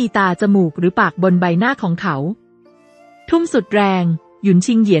ยวไม่มีตาจมูกหรือปากบนใบหน้าของเขาทุ่มสุดแรงหยุน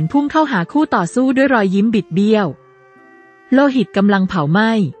ชิงเหยียนพุ่งเข้าหาคู่ต่อสู้ด้วยรอยยิ้มบิดเบี้ยวโลหิตกำลังเผาไห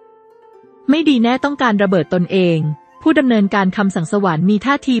ม้ไม่ดีแน่ต้องการระเบิดตนเองผู้ดำเนินการคำสั่งสวรรค์มี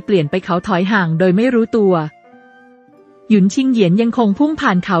ท่าทีเปลี่ยนไปเขาถอยห่างโดยไม่รู้ตัวหยุนชิงเหยียนยังคงพุ่งผ่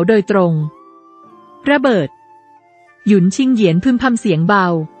านเขาโดยตรงระเบิดหยุนชิงเหยียนพึมพำเสียงเบา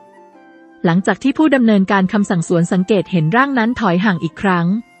หลังจากที่ผู้ดำเนินการคำสั่งสวนสังเกตเห็นร่างนั้นถอยห่างอีกครั้ง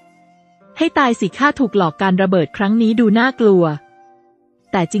ให้ตายสิข้าถูกหลอกการระเบิดครั้งนี้ดูน่ากลัว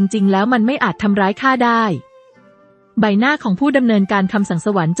แต่จริงๆแล้วมันไม่อาจทำร้ายข้าได้ใบหน้าของผู้ดำเนินการคำสั่งส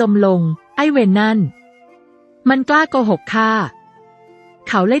วรรค์จมลงไอ้เวรนั่นมันกล้าโกหกข้า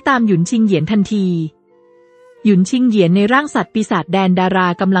เขาไล่ตามหยุนชิงเหยียนทันทีหยุนชิงเหยียนในร่างสัตว์ปีศาจแดนดารา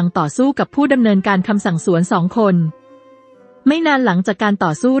กำลังต่อสู้กับผู้ดำเนินการคำสั่งสวน2 คนไม่นานหลังจากการต่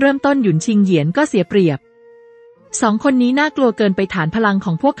อสู้เริ่มต้นหยุนชิงเหยียนก็เสียเปรียบ2 คนนี้น่ากลัวเกินไปฐานพลังข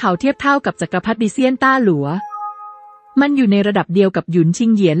องพวกเขาเทียบเท่ากับจักรพรรดิเซียนต้าหลัวมันอยู่ในระดับเดียวกับหยุนชิ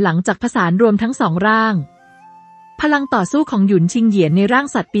งเหยียนหลังจากผสานรวมทั้ง2 ร่างพลังต่อสู้ของหยุนชิงเหยียนในร่าง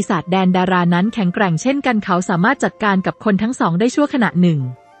สัตว์ปีศาจแดนดารานั้นแข็งแกร่งเช่นกันเขาสามารถจัดการกับคนทั้ง2ได้ชั่วขณะหนึ่ง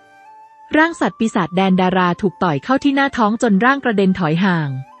ร่างสัตว์ปีศาจแดนดาราถูกต่อยเข้าที่หน้าท้องจนร่างกระเด็นถอยห่าง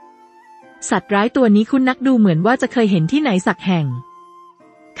สัตว์ร้ายตัวนี้คุณนักดูเหมือนว่าจะเคยเห็นที่ไหนสักแห่ง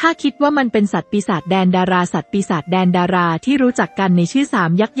ข้าคิดว่ามันเป็นสัตว์ปีศาจแดนดาราสัตว์ปีศาจแดนดาราที่รู้จักกันในชื่อ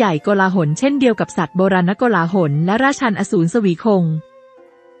3 ยักษ์ใหญ่โกลาหลเช่นเดียวกับสัตว์โบราณโกลาหลและราชันอสูรสวีคง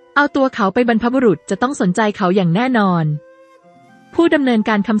เอาตัวเขาไปบรรพบุรุษจะต้องสนใจเขาอย่างแน่นอนผู้ดำเนิน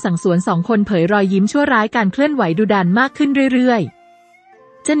การคำสั่งสวน2 คนเผยรอยยิ้มชั่วร้ายการเคลื่อนไหวดุดันมากขึ้นเรื่อย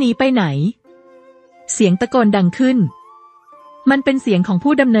ๆจะหนีไปไหนเสียงตะโกนดังขึ้นมันเป็นเสียงของ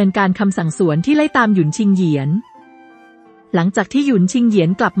ผู้ดำเนินการคำสั่งสวนที่ไล่ตามหยุนชิงเหยียนหลังจากที่หยุนชิงเหยียน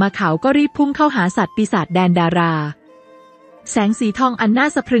กลับมาเขาก็รีบพุ่งเข้าหาสัตว์ปีศาจแดนดาราแสงสีทองอันน่า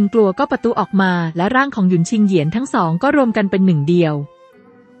สะพรึงกลัวก็ประตูออกมาและร่างของหยุนชิงเหยียนทั้ง2ก็รวมกันเป็น1 เดียว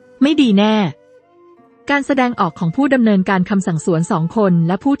ไม่ดีแน่การแสดงออกของผู้ดำเนินการคำสั่งสวน2 คนแ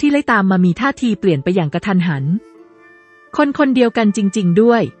ละผู้ที่ไล่ตามมามีท่าทีเปลี่ยนไปอย่างกระทันหันคนเดียวกันจริงๆ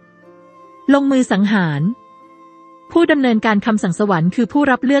ด้วยลงมือสังหารผู้ดำเนินการคำสั่งสวรรค์คือผู้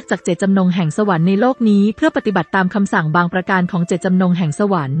รับเลือกจากเจตจำนงแห่งสวรรค์ในโลกนี้เพื่อปฏิบัติตามคำสั่งบางประการของเจตจำนงแห่งส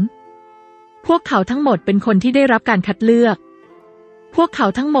วรรค์พวกเขาทั้งหมดเป็นคนที่ได้รับการคัดเลือกพวกเขา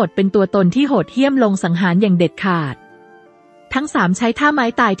ทั้งหมดเป็นตัวตนที่โหดเหี้ยมลงสังหารอย่างเด็ดขาดทั้ง3ใช้ท่าไม้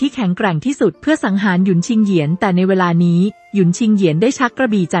ตายที่แข็งแกร่งที่สุดเพื่อสังหารหยุนชิงเหยียนแต่ในเวลานี้หยุนชิงเหยียนได้ชักกระ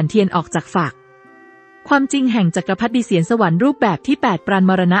บี่จั่นเทียนออกจากฝักความจริงแห่งจักรพรรดิเสียนสวรรค์รูปแบบที่8 ปราณ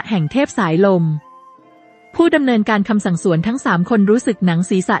มรณะแห่งเทพสายลมผู้ดำเนินการคำสั่งสวนทั้ง3 คนรู้สึกหนัง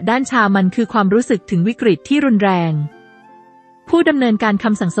ศีรษะด้านชามันคือความรู้สึกถึงวิกฤตที่รุนแรงผู้ดำเนินการค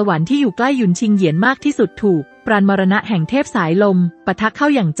ำสั่งสวรรค์ที่อยู่ใกล้หยุนชิงเหยียนมากที่สุดถูกปราณมรณะแห่งเทพสายลมปะทะเข้า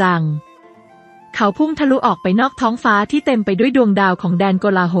อย่างจังเขาพุ่งทะลุออกไปนอกท้องฟ้าที่เต็มไปด้วยดวงดาวของแดนโก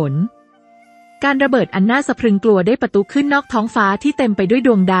ลาหลการระเบิดอันน่าสะพรึงกลัวได้ประตูขึ้นนอกท้องฟ้าที่เต็มไปด้วยด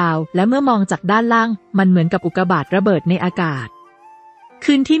วงดาวและเมื่อมองจากด้านล่างมันเหมือนกับอุกกาบาตระเบิดในอากาศ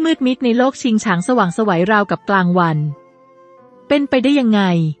คืนที่มืดมิดในโลกชิงฉางสว่างไสวราวกับกลางวันเป็นไปได้ยังไง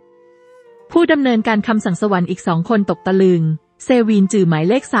ผู้ดำเนินการคำสั่งสวรรค์อีก2 คนตกตะลึงเซวินจื่อหมาย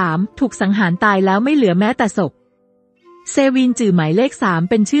เลข3ถูกสังหารตายแล้วไม่เหลือแม้แต่ศพเซวินจื่อหมายเลข3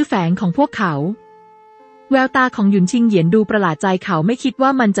เป็นชื่อแฝงของพวกเขาแววตาของหยุนชิงเหยียนดูประหลาดใจเขาไม่คิดว่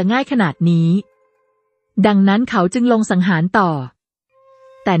ามันจะง่ายขนาดนี้ดังนั้นเขาจึงลงสังหารต่อ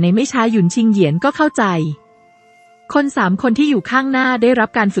แต่ในไม่ช้าหยุนชิงเหยียนก็เข้าใจคน3 คนที่อยู่ข้างหน้าได้รับ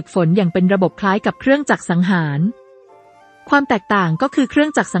การฝึกฝนอย่างเป็นระบบคล้ายกับเครื่องจักรสังหารความแตกต่างก็คือเครื่อ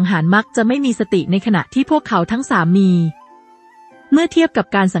งจักรสังหารมักจะไม่มีสติในขณะที่พวกเขาทั้ง3มีเมื่อเทียบกับ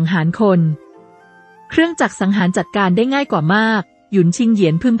การสังหารคนเครื่องจักรสังหารจัดการได้ง่ายกว่ามากหยุนชิงเหยี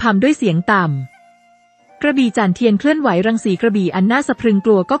ยนพึมพำด้วยเสียงต่ำกระบี่จั่นเทียนเคลื่อนไหวรังสีกระบี่อันน่าสะพรึงก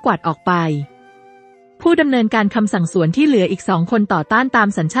ลัวก็กวาดออกไปผู้ดำเนินการคำสั่งสวนที่เหลืออีก2 คนต่อต้านตาม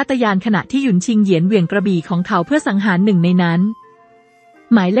สัญชาตญาณขณะที่หยุนชิงเหยียนเหวี่ยงกระบี่ของเขาเพื่อสังหาร1 ในนั้น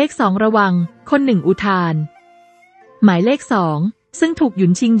หมายเลข2ระวังคน1อุทานหมายเลข2ซึ่งถูกหยุ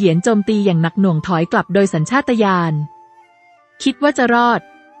นชิงเหยียนโจมตีอย่างหนักหน่วงถอยกลับโดยสัญชาตญาณคิดว่าจะรอด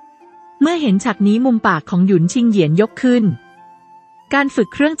เมื่อเห็นฉากนี้มุมปากของหยุนชิงเหยียนยกขึ้นการฝึก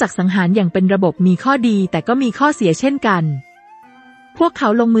เครื่องจักรสังหารอย่างเป็นระบบมีข้อดีแต่ก็มีข้อเสียเช่นกันพวกเขา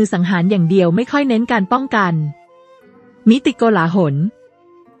ลงมือสังหารอย่างเดียวไม่ค่อยเน้นการป้องกันมิติโกลาหล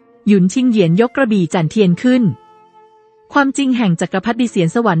หยุนชิงเหยียนยกกระบี่จั่นเทียนขึ้น ความจริงแห่งจักรพรรดิเสียน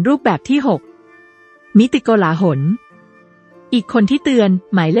สวรรค์รูปแบบที่ 6 มิติโกลาหลอีกคนที่เตือน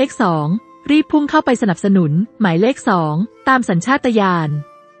หมายเลข 2รีบพุ่งเข้าไปสนับสนุนหมายเลข 2ตามสัญชาตญาณ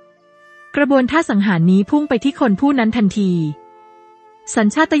กระบวนท่าสังหารนี้พุ่งไปที่คนผู้นั้นทันทีสัญ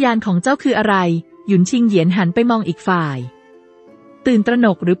ชาตญาณของเจ้าคืออะไรหยุนชิงเหยียนหันไปมองอีกฝ่ายตื่นตระหน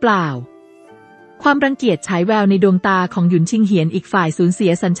กหรือเปล่าความรังเกียจฉายแววในดวงตาของหยุนชิงเหียนอีกฝ่ายสูญเสี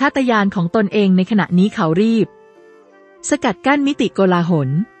ยสัญชาตญาณของตนเองในขณะนี้เขารีบสกัดกั้นมิติโกลาหล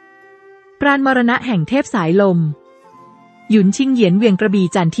ปราณมรณะแห่งเทพสายลมหยุนชิงเหยียนเหวี่ยงกระบี่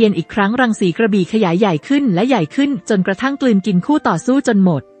จันเทียนอีกครั้งรังสีกระบี่ขยายใหญ่ขึ้นและใหญ่ขึ้นจนกระทั่งกลืนกินคู่ต่อสู้จนห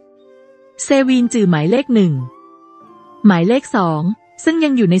มดเซวีนจื่อหมายเลข 1หมายเลข 2ซึ่งยั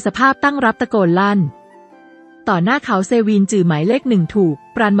งอยู่ในสภาพตั้งรับตะโกนลั่นต่อหน้าเขาเซวีนจื่อหมายเลข 1ถูก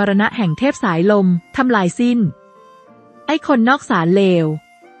ปราณมรณะแห่งเทพสายลมทำลายสิ้นไอ้คนนอกศาลเลว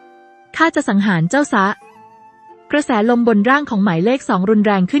ข้าจะสังหารเจ้าซะกระแสลมบนร่างของหมายเลข 2รุนแ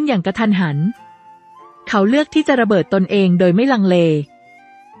รงขึ้นอย่างกระทันหันเขาเลือกที่จะระเบิดตนเองโดยไม่ลังเล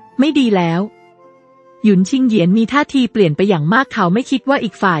ไม่ดีแล้วหยุนชิงเหยียนมีท่าทีเปลี่ยนไปอย่างมากเขาไม่คิดว่าอี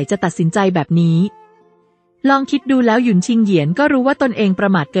กฝ่ายจะตัดสินใจแบบนี้ลองคิดดูแล้วหยุนชิงเหยียนก็รู้ว่าตนเองปร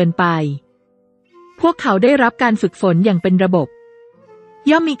ะมาทเกินไปพวกเขาได้รับการฝึกฝนอย่างเป็นระบบ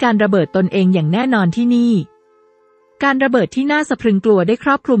ย่อมมีการระเบิดตนเองอย่างแน่นอนที่นี่การระเบิดที่น่าสะพรึงกลัวได้คร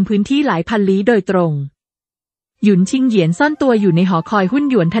อบคลุมพื้นที่หลายพันลี้โดยตรงหยุนชิงเหยียนซ่อนตัวอยู่ในหอคอยหุ้น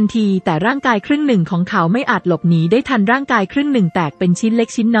หยวนทันทีแต่ร่างกายครึ่งหนึ่งของเขาไม่อาจหลบหนีได้ทันร่างกายครึ่งหนึ่งแตกเป็นชิ้นเล็ก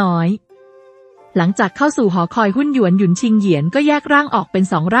ชิ้นน้อยหลังจากเข้าสู่หอคอยหุ้นหยวนหยุนชิงเหยียนก็แยกร่างออกเป็น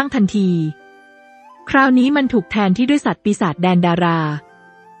2ร่างทันทีคราวนี้มันถูกแทนที่ด้วยสัตว์ปีศาจแดนดารา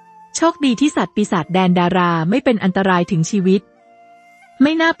โชคดีที่สัตว์ปีศาจแดนดาราไม่เป็นอันตรายถึงชีวิตไ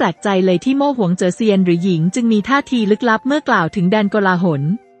ม่น่าแปลกใจเลยที่โม่หวงเจ๋อเซียนหรือหญิงจึงมีท่าทีลึกลับเมื่อกล่าวถึงแดนโกลาหล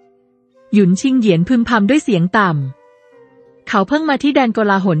หยุนชิงเหยียนพึมพำด้วยเสียงต่ำเขาเพิ่งมาที่แดนโก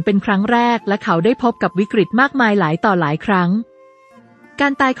ลาหลเป็นครั้งแรกและเขาได้พบกับวิกฤตมากมายหลายต่อหลายครั้งกา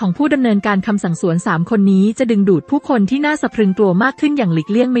รตายของผู้ดำเนินการคำสั่งสวน3คนนี้จะดึงดูดผู้คนที่น่าสะพรึงกลัวมากขึ้นอย่างหลีก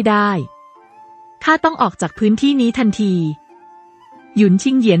เลี่ยงไม่ได้ข้าต้องออกจากพื้นที่นี้ทันทีหยุน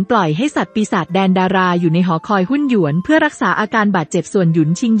ชิงเหยียนปล่อยให้สัตว์ปีศาจแดนดาราอยู่ในหอคอยหุ้นหยวนเพื่อรักษาอาการบาดเจ็บส่วนหยุน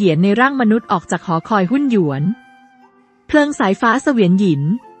ชิงเหยียนในร่างมนุษย์ออกจากหอคอยหุ้นหยวนเพลิงสายฟ้าเสวียนหยิน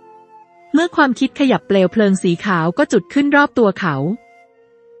เมื่อความคิดขยับเปลวเพลิงสีขาวก็จุดขึ้นรอบตัวเขา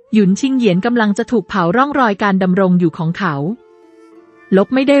หยุนชิงเหยียนกำลังจะถูกเผาร่องรอยการดำรงอยู่ของเขาลบ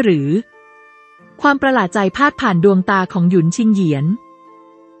ไม่ได้หรือความประหลาดใจพาดผ่านดวงตาของหยุนชิงเหยียน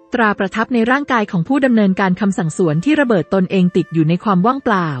ตราประทับในร่างกายของผู้ดำเนินการคำสั่งสวนที่ระเบิดตนเองติดอยู่ในความว่างเป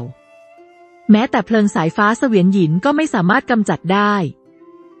ล่าแม้แต่เพลิงสายฟ้าเสวียนหยินก็ไม่สามารถกำจัดได้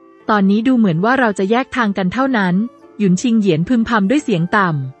ตอนนี้ดูเหมือนว่าเราจะแยกทางกันเท่านั้นหยุนชิงเหยียนพึมพำด้วยเสียงต่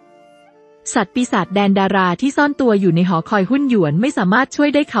ำสัตว์ปีศาจแดนดาราที่ซ่อนตัวอยู่ในหอคอยหุ้นหยวนไม่สามารถช่วย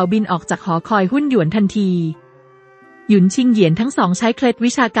ได้เขาบินออกจากหอคอยหุ้นหยวนทันทีหยุนชิงเหยียนทั้งสองใช้เคล็ด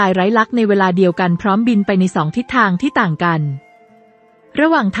วิชากายไร้ลักษณ์ในเวลาเดียวกันพร้อมบินไปใน2ทิศทางที่ต่างกันระ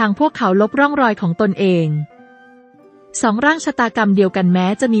หว่างทางพวกเขาลบร่องรอยของตนเอง2ร่างชะตากรรมเดียวกันแม้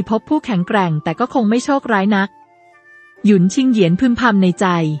จะมีภพผู้แข็งแกร่งแต่ก็คงไม่โชคร้ายนักหยุนชิงเหยียนพึมพำในใจ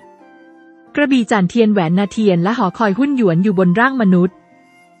กระบี่จันเทียนแหวนนาเทียนและหอคอยหุ้นหยวนอยู่บนร่างมนุษย์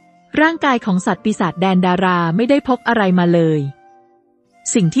ร่างกายของสัตว์ปีศาจแดนดาราไม่ได้พกอะไรมาเลย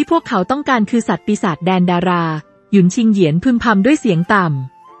สิ่งที่พวกเขาต้องการคือสัตว์ปีศาจแดนดาราหยุนชิงเหยียนพึมพำด้วยเสียงต่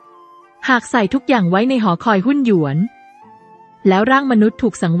ำหากใส่ทุกอย่างไว้ในหอคอยหุ้นหยวนแล้วร่างมนุษย์ถู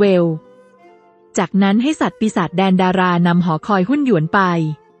กสังเวลจากนั้นให้สัตว์ปีศาจแดนดารานำหอคอยหุ้นหยวนไป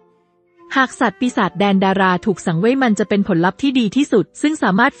หากสัตว์ปีศาจแดนดาราถูกสังเวยมันจะเป็นผลลัพธ์ที่ดีที่สุดซึ่งส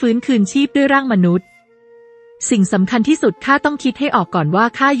ามารถฟื้นคืนชีพด้วยร่างมนุษย์สิ่งสำคัญที่สุดข้าต้องคิดให้ออกก่อนว่า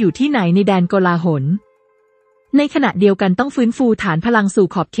ข้าอยู่ที่ไหนในแดนโกลาหลในขณะเดียวกันต้องฟื้นฟูฐานพลังสู่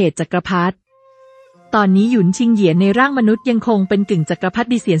ขอบเขตจักรพรรดิตอนนี้หยุนชิงเหยียนในร่างมนุษย์ยังคงเป็นกึ่งจักรพรร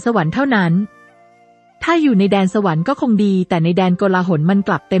ดิเสียนสวรรค์เท่านั้นถ้าอยู่ในแดนสวรรค์ก็คงดีแต่ในแดนโกลาหลมันก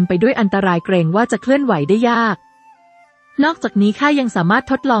ลับเต็มไปด้วยอันตรายเกรงว่าจะเคลื่อนไหวได้ยากนอกจากนี้ข้ายังสามารถ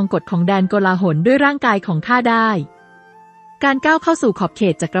ทดลองกฎของแดนโกลาหลด้วยร่างกายของข้าได้การก้าวเข้าสู่ขอบเข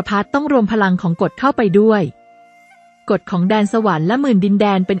ตจักรพรรดิต้องรวมพลังของกฎเข้าไปด้วยกฎของแดนสวรรค์และหมื่นดินแด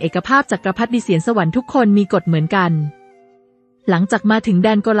นเป็นเอกภาพจักรพรรดิเสียนสวรรค์ทุกคนมีกฎเหมือนกันหลังจากมาถึงแด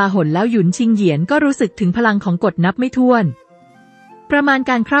นโกลาหลแล้วหยุนชิงเหยียนก็รู้สึกถึงพลังของกฎนับไม่ถ้วนประมาณ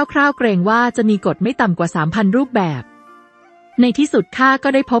การคร่าวๆเกรงว่าจะมีกฎไม่ต่ำกว่า 3,000 รูปแบบในที่สุดข้าก็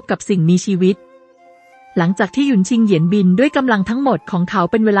ได้พบกับสิ่งมีชีวิตหลังจากที่หยุนชิงเหยียนบินด้วยกำลังทั้งหมดของเขา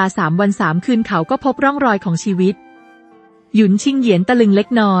เป็นเวลา3 วัน 3 คืนเขาก็พบร่องรอยของชีวิตหยุนชิงเหยียนตะลึงเล็ก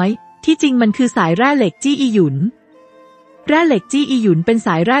น้อยที่จริงมันคือสายแร่เหล็กจี้อีหยุนแร่เหล็กจี้อีหยุนเป็นส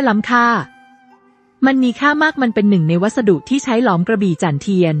ายแร่ล้ำค่า มันมีค่ามากมันเป็นหนึ่งในวัสดุที่ใช้หลอมกระบี่จั่นเ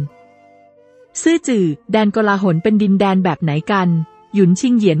ทียนซื่อจื่อแดนโกลาหลเป็นดินแดนแบบไหนกันหยุนชิ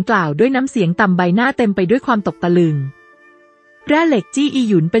งเหยียนกล่าวด้วยน้ำเสียงต่ำใบหน้าเต็มไปด้วยความตกตะลึงแร่เหล็กจี้อี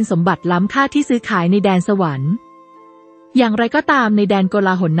หยุนเป็นสมบัติล้ำค่าที่ซื้อขายในแดนสวรรค์อย่างไรก็ตามในแดนโกล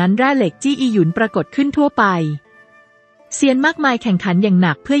าหลนั้นแร่เหล็กจี้อีหยุนปรากฏขึ้นทั่วไปเซียนมากมายแข่งขันอย่างห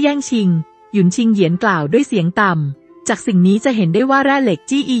นักเพื่อแย่งชิงหยุนชิงเหยียนกล่าวด้วยเสียงต่ำจากสิ่งนี้จะเห็นได้ว่าแร่เหล็ก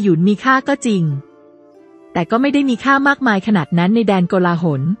จี้อีหยุนมีค่าก็จริงแต่ก็ไม่ได้มีค่ามากมายขนาดนั้นในแดนโกลาห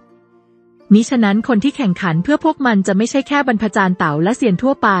ลมิฉะนั้นคนที่แข่งขันเพื่อพวกมันจะไม่ใช่แค่บรรพจารย์เต๋าและเซียน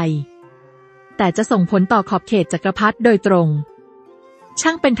ทั่วไปแต่จะส่งผลต่อขอบเขตจักรพรรดิโดยตรงช่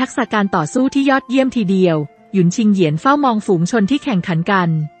างเป็นทักษะการต่อสู้ที่ยอดเยี่ยมทีเดียวหยุนชิงเหยียนเฝ้ามองฝูงชนที่แข่งขันกัน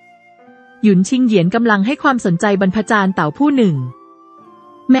หยุนชิงเหยียนกำลังให้ความสนใจบรรพจารย์เต๋าผู้หนึ่ง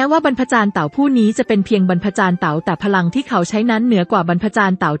แม้ว่าบรรพจารย์เต๋าผู้นี้จะเป็นเพียงบรรพจารย์เต๋าแต่พลังที่เขาใช้นั้นเหนือกว่าบรรพจา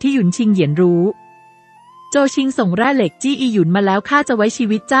รย์เต๋าที่หยุนชิงเหยียนรู้โจชิงส่งแร่เหล็กจี้อีหยุนมาแล้วข้าจะไว้ชี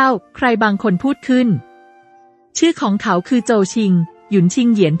วิตเจ้าใครบางคนพูดขึ้นชื่อของเขาคือโจชิงหยุนชิง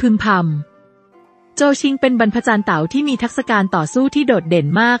เหยียนพึมพำโจชิงเป็นบรรพจารย์เต๋าที่มีทักษะการต่อสู้ที่โดดเด่น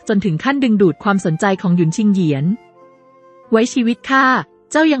มากจนถึงขั้นดึงดูดความสนใจของหยุนชิงเหยียนไว้ชีวิตข้า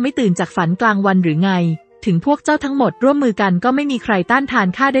เจ้ายังไม่ตื่นจากฝันกลางวันหรือไงถึงพวกเจ้าทั้งหมดร่วมมือกันก็ไม่มีใครต้านทาน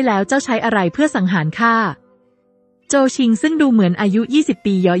ข้าได้แล้วเจ้าใช้อะไรเพื่อสังหารข้าโจชิงซึ่งดูเหมือนอายุ20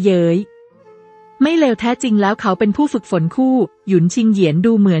 ปีเยาะเย้ยไม่เลวแท้จริงแล้วเขาเป็นผู้ฝึกฝนคู่หยุนชิงเหยียน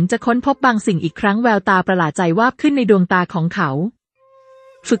ดูเหมือนจะค้นพบบางสิ่งอีกครั้งแววตาประหลาดใจวาบขึ้นในดวงตาของเขา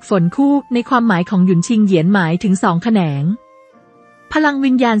ฝึกฝนคู่ในความหมายของหยุนชิงเหยียนหมายถึง2 แขนงพลัง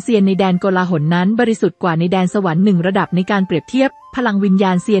วิญญาณเซียนในแดนโกลาหลนั้นบริสุทธิ์กว่าในแดนสวรรค์1 ระดับในการเปรียบเทียบพลังวิญญ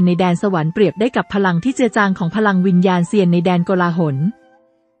าณเซียนในแดนสวรรค์เปรียบได้กับพลังที่เจือจางของพลังวิญญาณเซียนในแดนโกลาหล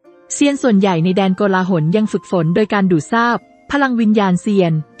เซียนส่วนใหญ่ในแดนโกลาหลยังฝึกฝนโดยการดูดซาบพลังวิญญาณเซีย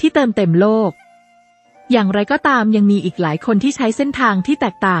นที่เติมเต็มโลกอย่างไรก็ตามยังมีอีกหลายคนที่ใช้เส้นทางที่แต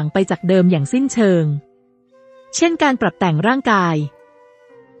กต่างไปจากเดิมอย่างสิ้นเชิงเช่นการปรับแต่งร่างกาย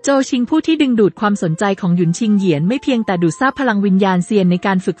โจชิงผู้ที่ดึงดูดความสนใจของหยุนชิงเหยียนไม่เพียงแต่ดูดซาบพลังวิญญาณเซียนในก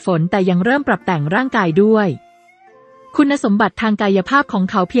ารฝึกฝนแต่ยังเริ่มปรับแต่งร่างกายด้วยคุณสมบัติทางกายภาพของ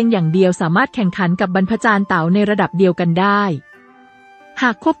เขาเพียงอย่างเดียวสามารถแข่งขันกับบรรพจารย์เต๋าในระดับเดียวกันได้หา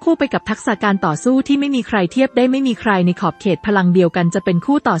กควบคู่ไปกับทักษะการต่อสู้ที่ไม่มีใครเทียบได้ไม่มีใครในขอบเขตพลังเดียวกันจะเป็น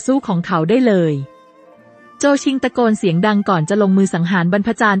คู่ต่อสู้ของเขาได้เลยโจชิงตะโกนเสียงดังก่อนจะลงมือสังหารบรรพ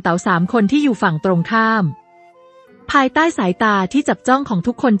จารย์เต๋า3 คนที่อยู่ฝั่งตรงข้ามภายใต้สายตาที่จับจ้องของ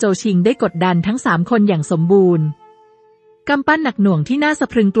ทุกคนโจชิงได้กดดันทั้ง3 คนอย่างสมบูรณ์กำปั้นหนักหน่วงที่น่าสะ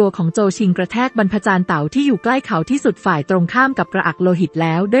พรึงกลัวของโจชิงกระแทกบรรพจารย์เต๋าที่อยู่ใกล้เขาที่สุดฝ่ายตรงข้ามกับกระอักโลหิตแ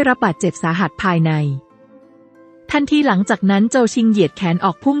ล้วได้รับบาดเจ็บสาหัสภายในทันทีหลังจากนั้นโจชิงเหยียดแขนอ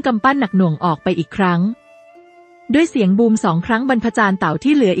อกพุ่งกำปั้นหนักหน่วงออกไปอีกครั้งด้วยเสียงบูม2 ครั้งบรรพจารย์เต๋า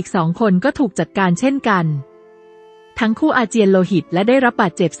ที่เหลืออีก2 คนก็ถูกจัดการเช่นกันทั้งคู่อาเจียนโลหิตและได้รับบา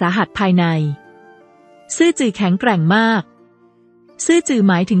ดเจ็บสาหัสภายในซื่อจื่อแข็งแกร่งมากซื่อจื่อ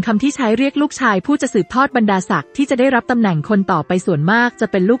หมายถึงคำที่ใช้เรียกลูกชายผู้จะสืบทอดบรรดาศักดิ์ที่จะได้รับตำแหน่งคนต่อไปส่วนมากจะ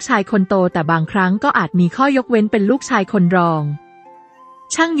เป็นลูกชายคนโตแต่บางครั้งก็อาจมีข้อยกเว้นเป็นลูกชายคนรอง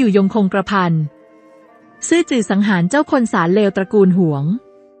ช่างอยู่ยงคงกระพันซื่อจื่อสังหารเจ้าคนสารเลวตระกูลหวง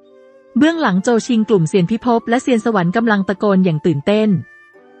เบื้องหลังโจชิงกลุ่มเซียนพิภพและเซียนสวรรค์กำลังตะโกนอย่างตื่นเต้น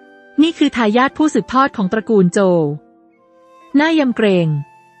นี่คือทายาทผู้สืบทอดของตระกูลโจน่ายำเกรง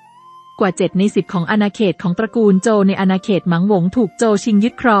กว่า7 ใน 10ของอาณาเขตของตระกูลโจในอาณาเขตหมังหวงถูกโจชิงยึ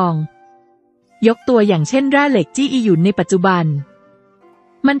ดครองยกตัวอย่างเช่นแร่เหล็กจี้อีหยุนในปัจจุบัน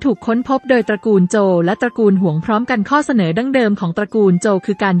มันถูกค้นพบโดยตระกูลโจและตระกูลหวงพร้อมกันข้อเสนอดั้งเดิมของตระกูลโจ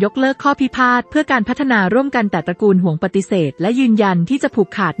คือการยกเลิกข้อพิพาทเพื่อการพัฒนาร่วมกันแต่ตระกูลหวงปฏิเสธและยืนยันที่จะผูก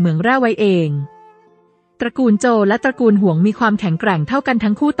ขาดเหมืองแร่ไว้เองตระกูลโจและตระกูลหวงมีความแข็งแกร่งเท่ากัน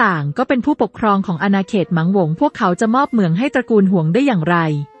ทั้งคู่ต่างก็เป็นผู้ปกครองของอาณาเขตหมังหวงพวกเขาจะมอบเหมืองให้ตระกูลหวงได้อย่างไร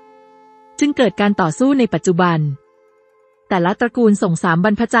จึงเกิดการต่อสู้ในปัจจุบันแต่ละตระกูลส่ง3 บร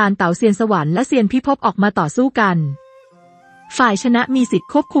รพจารย์เต๋าเซียนสวรรค์และเซียนพิภพออกมาต่อสู้กันฝ่ายชนะมีสิทธิ์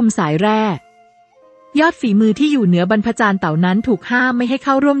ควบคุมสายแร่ยอดฝีมือที่อยู่เหนือบรรพจารย์เต๋านั้นถูกห้ามไม่ให้เ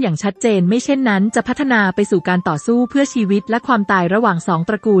ข้าร่วมอย่างชัดเจนไม่เช่นนั้นจะพัฒนาไปสู่การต่อสู้เพื่อชีวิตและความตายระหว่าง2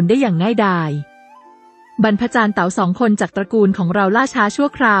 ตระกูลได้อย่างง่ายดายบรรพจารย์เต๋า2 คนจากตระกูลของเราล่าช้าชั่ว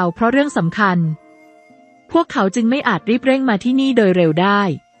คราวเพราะเรื่องสำคัญพวกเขาจึงไม่อาจรีบเร่งมาที่นี่โดยเร็วได้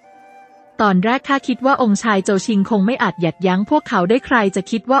ตอนแรกข้าคิดว่าองค์ชายโจชิงคงไม่อาจหยัดยั้งพวกเขาได้ใครจะ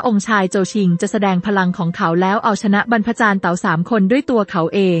คิดว่าองค์ชายโจชิงจะแสดงพลังของเขาแล้วเอาชนะบรรพจารย์เต๋า3 คนด้วยตัวเขา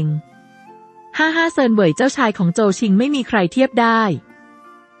เอง55เซินเหวยเจ้าชายของโจชิงไม่มีใครเทียบได้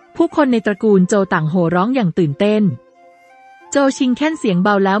ผู้คนในตระกูลโจต่างโห่ร้องอย่างตื่นเต้นโจชิงแค่นเสียงเบ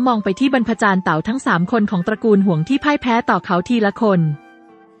าแล้วมองไปที่บรรพจารย์เต๋าทั้ง3 คนของตระกูลหวงที่พ่ายแพ้ต่อเขาทีละคน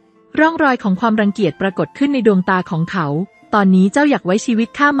ร่องรอยของความรังเกียจปรากฏขึ้นในดวงตาของเขาตอนนี้เจ้าอยากไว้ชีวิต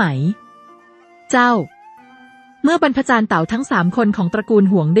ข้าไหมเจ้าเมื่อบรรพจารย์เต่าทั้ง3 คนของตระกูล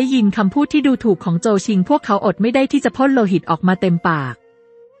ห่วงได้ยินคำพูดที่ดูถูกของโจชิงพวกเขาอดไม่ได้ที่จะพ่นโลหิตออกมาเต็มปาก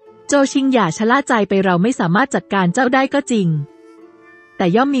โจชิงอย่าชะล่าใจไปเราไม่สามารถจัดการเจ้าได้ก็จริงแต่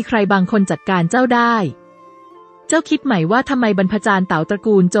ย่อมมีใครบางคนจัดการเจ้าได้เจ้าคิดไหมว่าทำไมบรรพจารย์เต่าตระ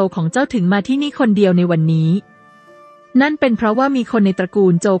กูลโจของเจ้าถึงมาที่นี่คนเดียวในวันนี้นั่นเป็นเพราะว่ามีคนในตระกู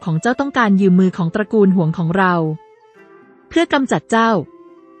ลโจของเจ้าต้องการยืมมือของตระกูลห่วงของเราเพื่อกำจัดเจ้า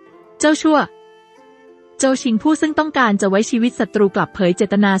ชั่วโจชิงผู้ซึ่งต้องการจะไว้ชีวิตศัตรูกลับเผยเจ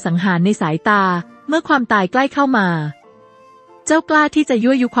ตนาสังหารในสายตาเมื่อความตายใกล้เข้ามาเจ้ากล้าที่จะ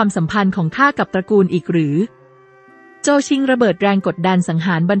ยั่วยุความสัมพันธ์ของข้ากับตระกูลอีกหรือโจชิงระเบิดแรงกดดันสังห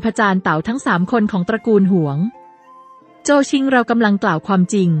ารบรรพจารย์เต่าทั้ง3 คนของตระกูลห่วงโจชิงเรากำลังกล่าวความ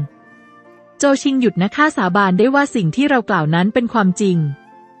จริงโจชิงหยุดนะข้าสาบานได้ว่าสิ่งที่เรากล่าวนั้นเป็นความจริง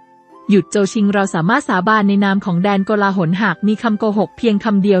หยุดโจชิงเราสามารถสาบานในนามของแดนโกลาหลหากมีคำโกหกเพียงค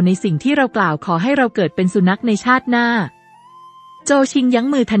ำเดียวในสิ่งที่เรากล่าวขอให้เราเกิดเป็นสุนัขในชาติหน้าโจชิงยั้ง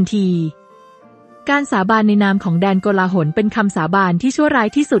มือทันทีการสาบานในนามของแดนโกลาหลเป็นคำสาบานที่ชั่วร้าย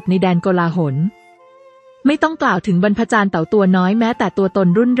ที่สุดในแดนโกลาหลไม่ต้องกล่าวถึงบรรพจารย์เต่าตัวน้อยแม้แต่ตัวตน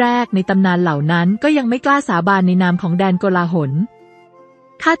รุ่นแรกในตำนานเหล่านั้นก็ยังไม่กล้าสาบานในนามของแดนโกลาหล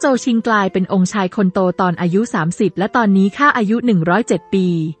ข้าโจชิงกลายเป็นองค์ชายคนโตตอนอายุ30และตอนนี้ข้าอายุ107 ปี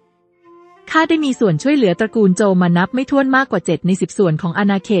ข้าได้มีส่วนช่วยเหลือตระกูลโจมานับไม่ถ้วนมากกว่า7 ใน 10ส่วนของอา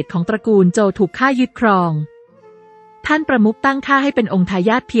ณาเขตของตระกูลโจถูกข้ายึดครองท่านประมุขตั้งข้าให้เป็นองค์ทา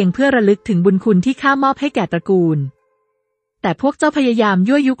ยาทเพียงเพื่อระลึกถึงบุญคุณที่ข้ามอบให้แก่ตระกูลแต่พวกเจ้าพยายาม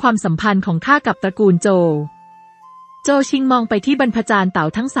ยั่วยุความสัมพันธ์ของข้ากับตระกูลโจชิงมองไปที่บรรพจารย์เต่า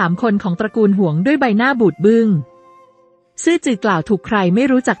ทั้ง3 คนของตระกูลห่วงด้วยใบหน้าบูดบึ้งซื่อจือกล่าวถูกใครไม่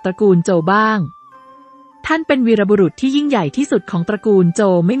รู้จักตระกูลโจบ้างท่านเป็นวีรบุรุษที่ยิ่งใหญ่ที่สุดของตระกูลโจ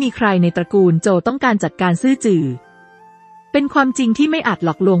ไม่มีใครในตระกูลโจต้องการจัดการซื่อจือเป็นความจริงที่ไม่อาจหล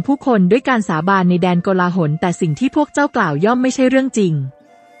อกลวงผู้คนด้วยการสาบานในแดนโกลาหลแต่สิ่งที่พวกเจ้ากล่าวย่อมไม่ใช่เรื่องจริง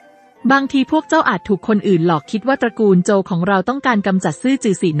บางทีพวกเจ้าอาจถูกคนอื่นหลอกคิดว่าตระกูลโจของเราต้องการกำจัดซื่อ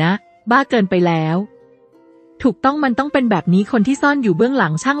จือสินะบ้าเกินไปแล้วถูกต้องมันต้องเป็นแบบนี้คนที่ซ่อนอยู่เบื้องหลั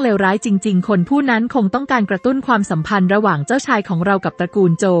งช่างเลวร้ายจริงๆคนผู้นั้นคงต้องการกระตุ้นความสัมพันธ์ระหว่างเจ้าชายของเรากับตระกู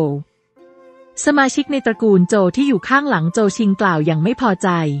ลโจสมาชิกในตระกูลโจที่อยู่ข้างหลังโจชิงกล่าวอย่างไม่พอใจ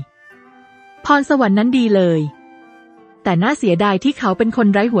พรสวรรค์นั้นดีเลยแต่น่าเสียดายที่เขาเป็นคน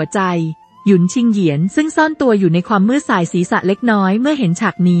ไร้หัวใจหยุนชิงเหยียนซึ่งซ่อนตัวอยู่ในความมืดสายศีรษะเล็กน้อยเมื่อเห็นฉา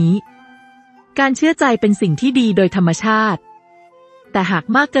กนี้การเชื่อใจเป็นสิ่งที่ดีโดยธรรมชาติแต่หาก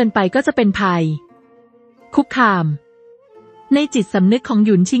มากเกินไปก็จะเป็นภัยคุกคามในจิตสำนึกของห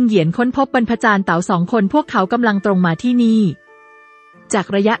ยุนชิงเหยียนค้นพบบรรพจารย์เต่า2 คนพวกเขากำลังตรงมาที่นี่จาก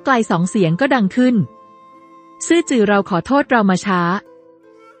ระยะไกล2 เสียงก็ดังขึ้นซื่อจือเราขอโทษเรามาช้า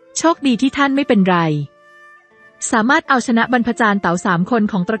โชคดีที่ท่านไม่เป็นไรสามารถเอาชนะบรรพจารย์เต่า3 คน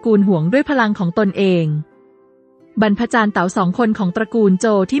ของตระกูลห่วงด้วยพลังของตนเองบรรพจารย์เต่า2 คนของตระกูลโจ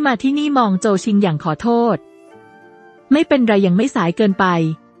ที่มาที่นี่มองโจชิงอย่างขอโทษไม่เป็นไรยังไม่สายเกินไป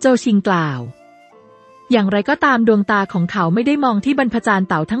โจชิงกล่าวอย่างไรก็ตามดวงตาของเขาไม่ได้มองที่บรรพจารย์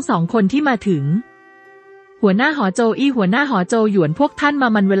เต่าทั้ง2 คนที่มาถึงหัวหน้าหอโจอี้หัวหน้าหอโจหยวนพวกท่านมา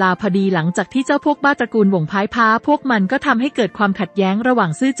มันเวลาพอดีหลังจากที่เจ้าพวกบ้าตระกูลหวงพายพาพวกมันก็ทำให้เกิดความขัดแย้งระหว่า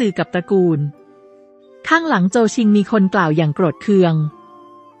งซื่อจือกับตระกูลข้างหลังโจชิงมีคนกล่าวอย่างโกรธเคือง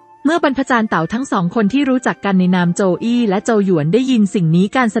เมื่อบรรพจารย์เต่าทั้ง2 คนที่รู้จักกันในนามโจอี้และโจหยวนได้ยินสิ่งนี้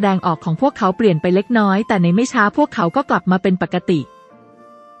การแสดงออกของพวกเขาเปลี่ยนไปเล็กน้อยแต่ในไม่ช้าพวกเขาก็กลับมาเป็นปกติ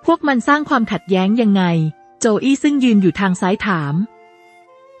พวกมันสร้างความขัดแย้งยังไงโจอี้ซึ่งยืนอยู่ทางซ้ายถาม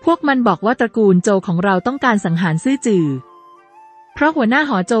พวกมันบอกว่าตระกูลโจของเราต้องการสังหารซื่อจือเพราะหัวหน้า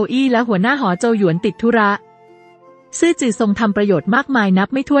หอโจอี้และหัวหน้าหอโจหยวนติดธุระซื่อจือทรงทำประโยชน์มากมายนับ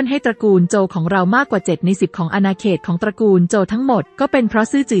ไม่ถ้วนให้ตระกูลโจของเรามากกว่า7 ใน 10ของอาณาเขตของตระกูลโจทั้งหมดก็เป็นเพราะ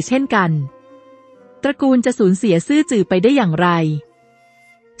ซื่อจือเช่นกันตระกูลจะสูญเสียซื่อจือไปได้อย่างไร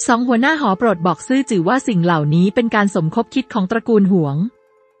2 หัวหน้าหอโปรดบอกซื่อจือว่าสิ่งเหล่านี้เป็นการสมคบคิดของตระกูลห่วง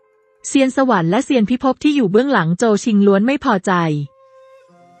เซียนสวรรค์และเซียนพิภพที่อยู่เบื้องหลังโจชิงล้วนไม่พอใจ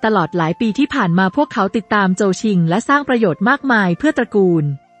ตลอดหลายปีที่ผ่านมาพวกเขาติดตามโจชิงและสร้างประโยชน์มากมายเพื่อตระกูล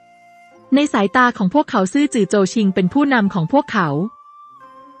ในสายตาของพวกเขาซื่อจือโจชิงเป็นผู้นำของพวกเขา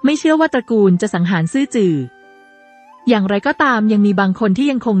ไม่เชื่อว่าตระกูลจะสังหารซื่อจืออย่างไรก็ตามยังมีบางคนที่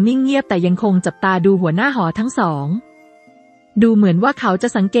ยังคงนิ่งเงียบแต่ยังคงจับตาดูหัวหน้าหอทั้ง2ดูเหมือนว่าเขาจะ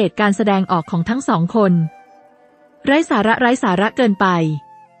สังเกตการแสดงออกของทั้ง2 คนไร้สาระเกินไป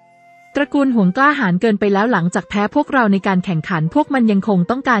ตระกูลห่วงกล้าหาญเกินไปแล้วหลังจากแพ้พวกเราในการแข่งขันพวกมันยังคง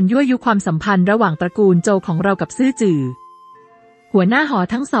ต้องการยั่วยุความสัมพันธ์ระหว่างตระกูลโจของเรากับซื่อจือหัวหน้าหอ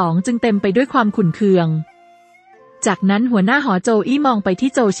ทั้ง2จึงเต็มไปด้วยความขุ่นเคือง จากนั้นหัวหน้าหอโจอี้มองไปที่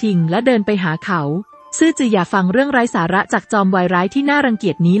โจชิงและเดินไปหาเขาซื่อจืออย่าฟังเรื่องไร้สาระจากจอมวายร้ายที่น่ารังเกี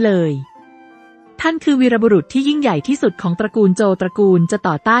ยจนี้เลยท่านคือวีรบุรุษที่ยิ่งใหญ่ที่สุดของตระกูลโจตระกูลจะ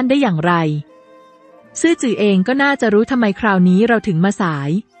ต่อต้านได้อย่างไรซื่อจือเองก็น่าจะรู้ทำไมคราวนี้เราถึงมาสาย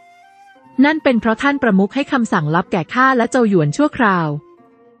นั่นเป็นเพราะท่านประมุขให้คำสั่งลับแก่ข้าและโจหยวนชั่วคราว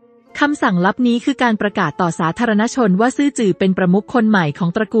คำสั่งลับนี้คือการประกาศต่อสาธารณชนว่าซื่อจือเป็นประมุขคนใหม่ของ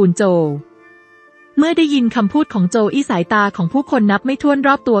ตระกูลโจเมื่อได้ยินคำพูดของโจอี้สายตาของผู้คนนับไม่ถ้วนร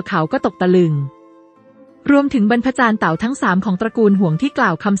อบตัวเขาก็ตกตะลึงรวมถึงบรรพจารย์เต่าทั้งสามของตระกูลห่วงที่กล่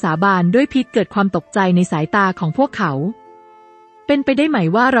าวคำสาบานด้วยพิษเกิดความตกใจในสายตาของพวกเขาเป็นไปได้ไหม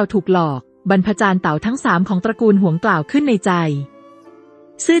ว่าเราถูกหลอกบรรพจารย์เต่าทั้งสามของตระกูลห่วงกล่าวขึ้นในใจ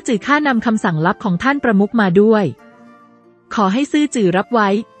ซื่อจือข้านำคำสั่งลับของท่านประมุขมาด้วยขอให้ซื่อจือรับไว้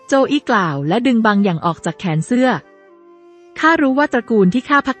โจอี้กล่าวและดึงบางอย่างออกจากแขนเสื้อข้ารู้ว่าตระกูลที่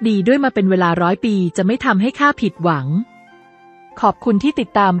ข้าภักดีด้วยมาเป็นเวลา100 ปีจะไม่ทำให้ข้าผิดหวังขอบคุณที่ติด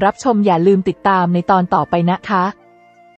ตามรับชมอย่าลืมติดตามในตอนต่อไปนะคะ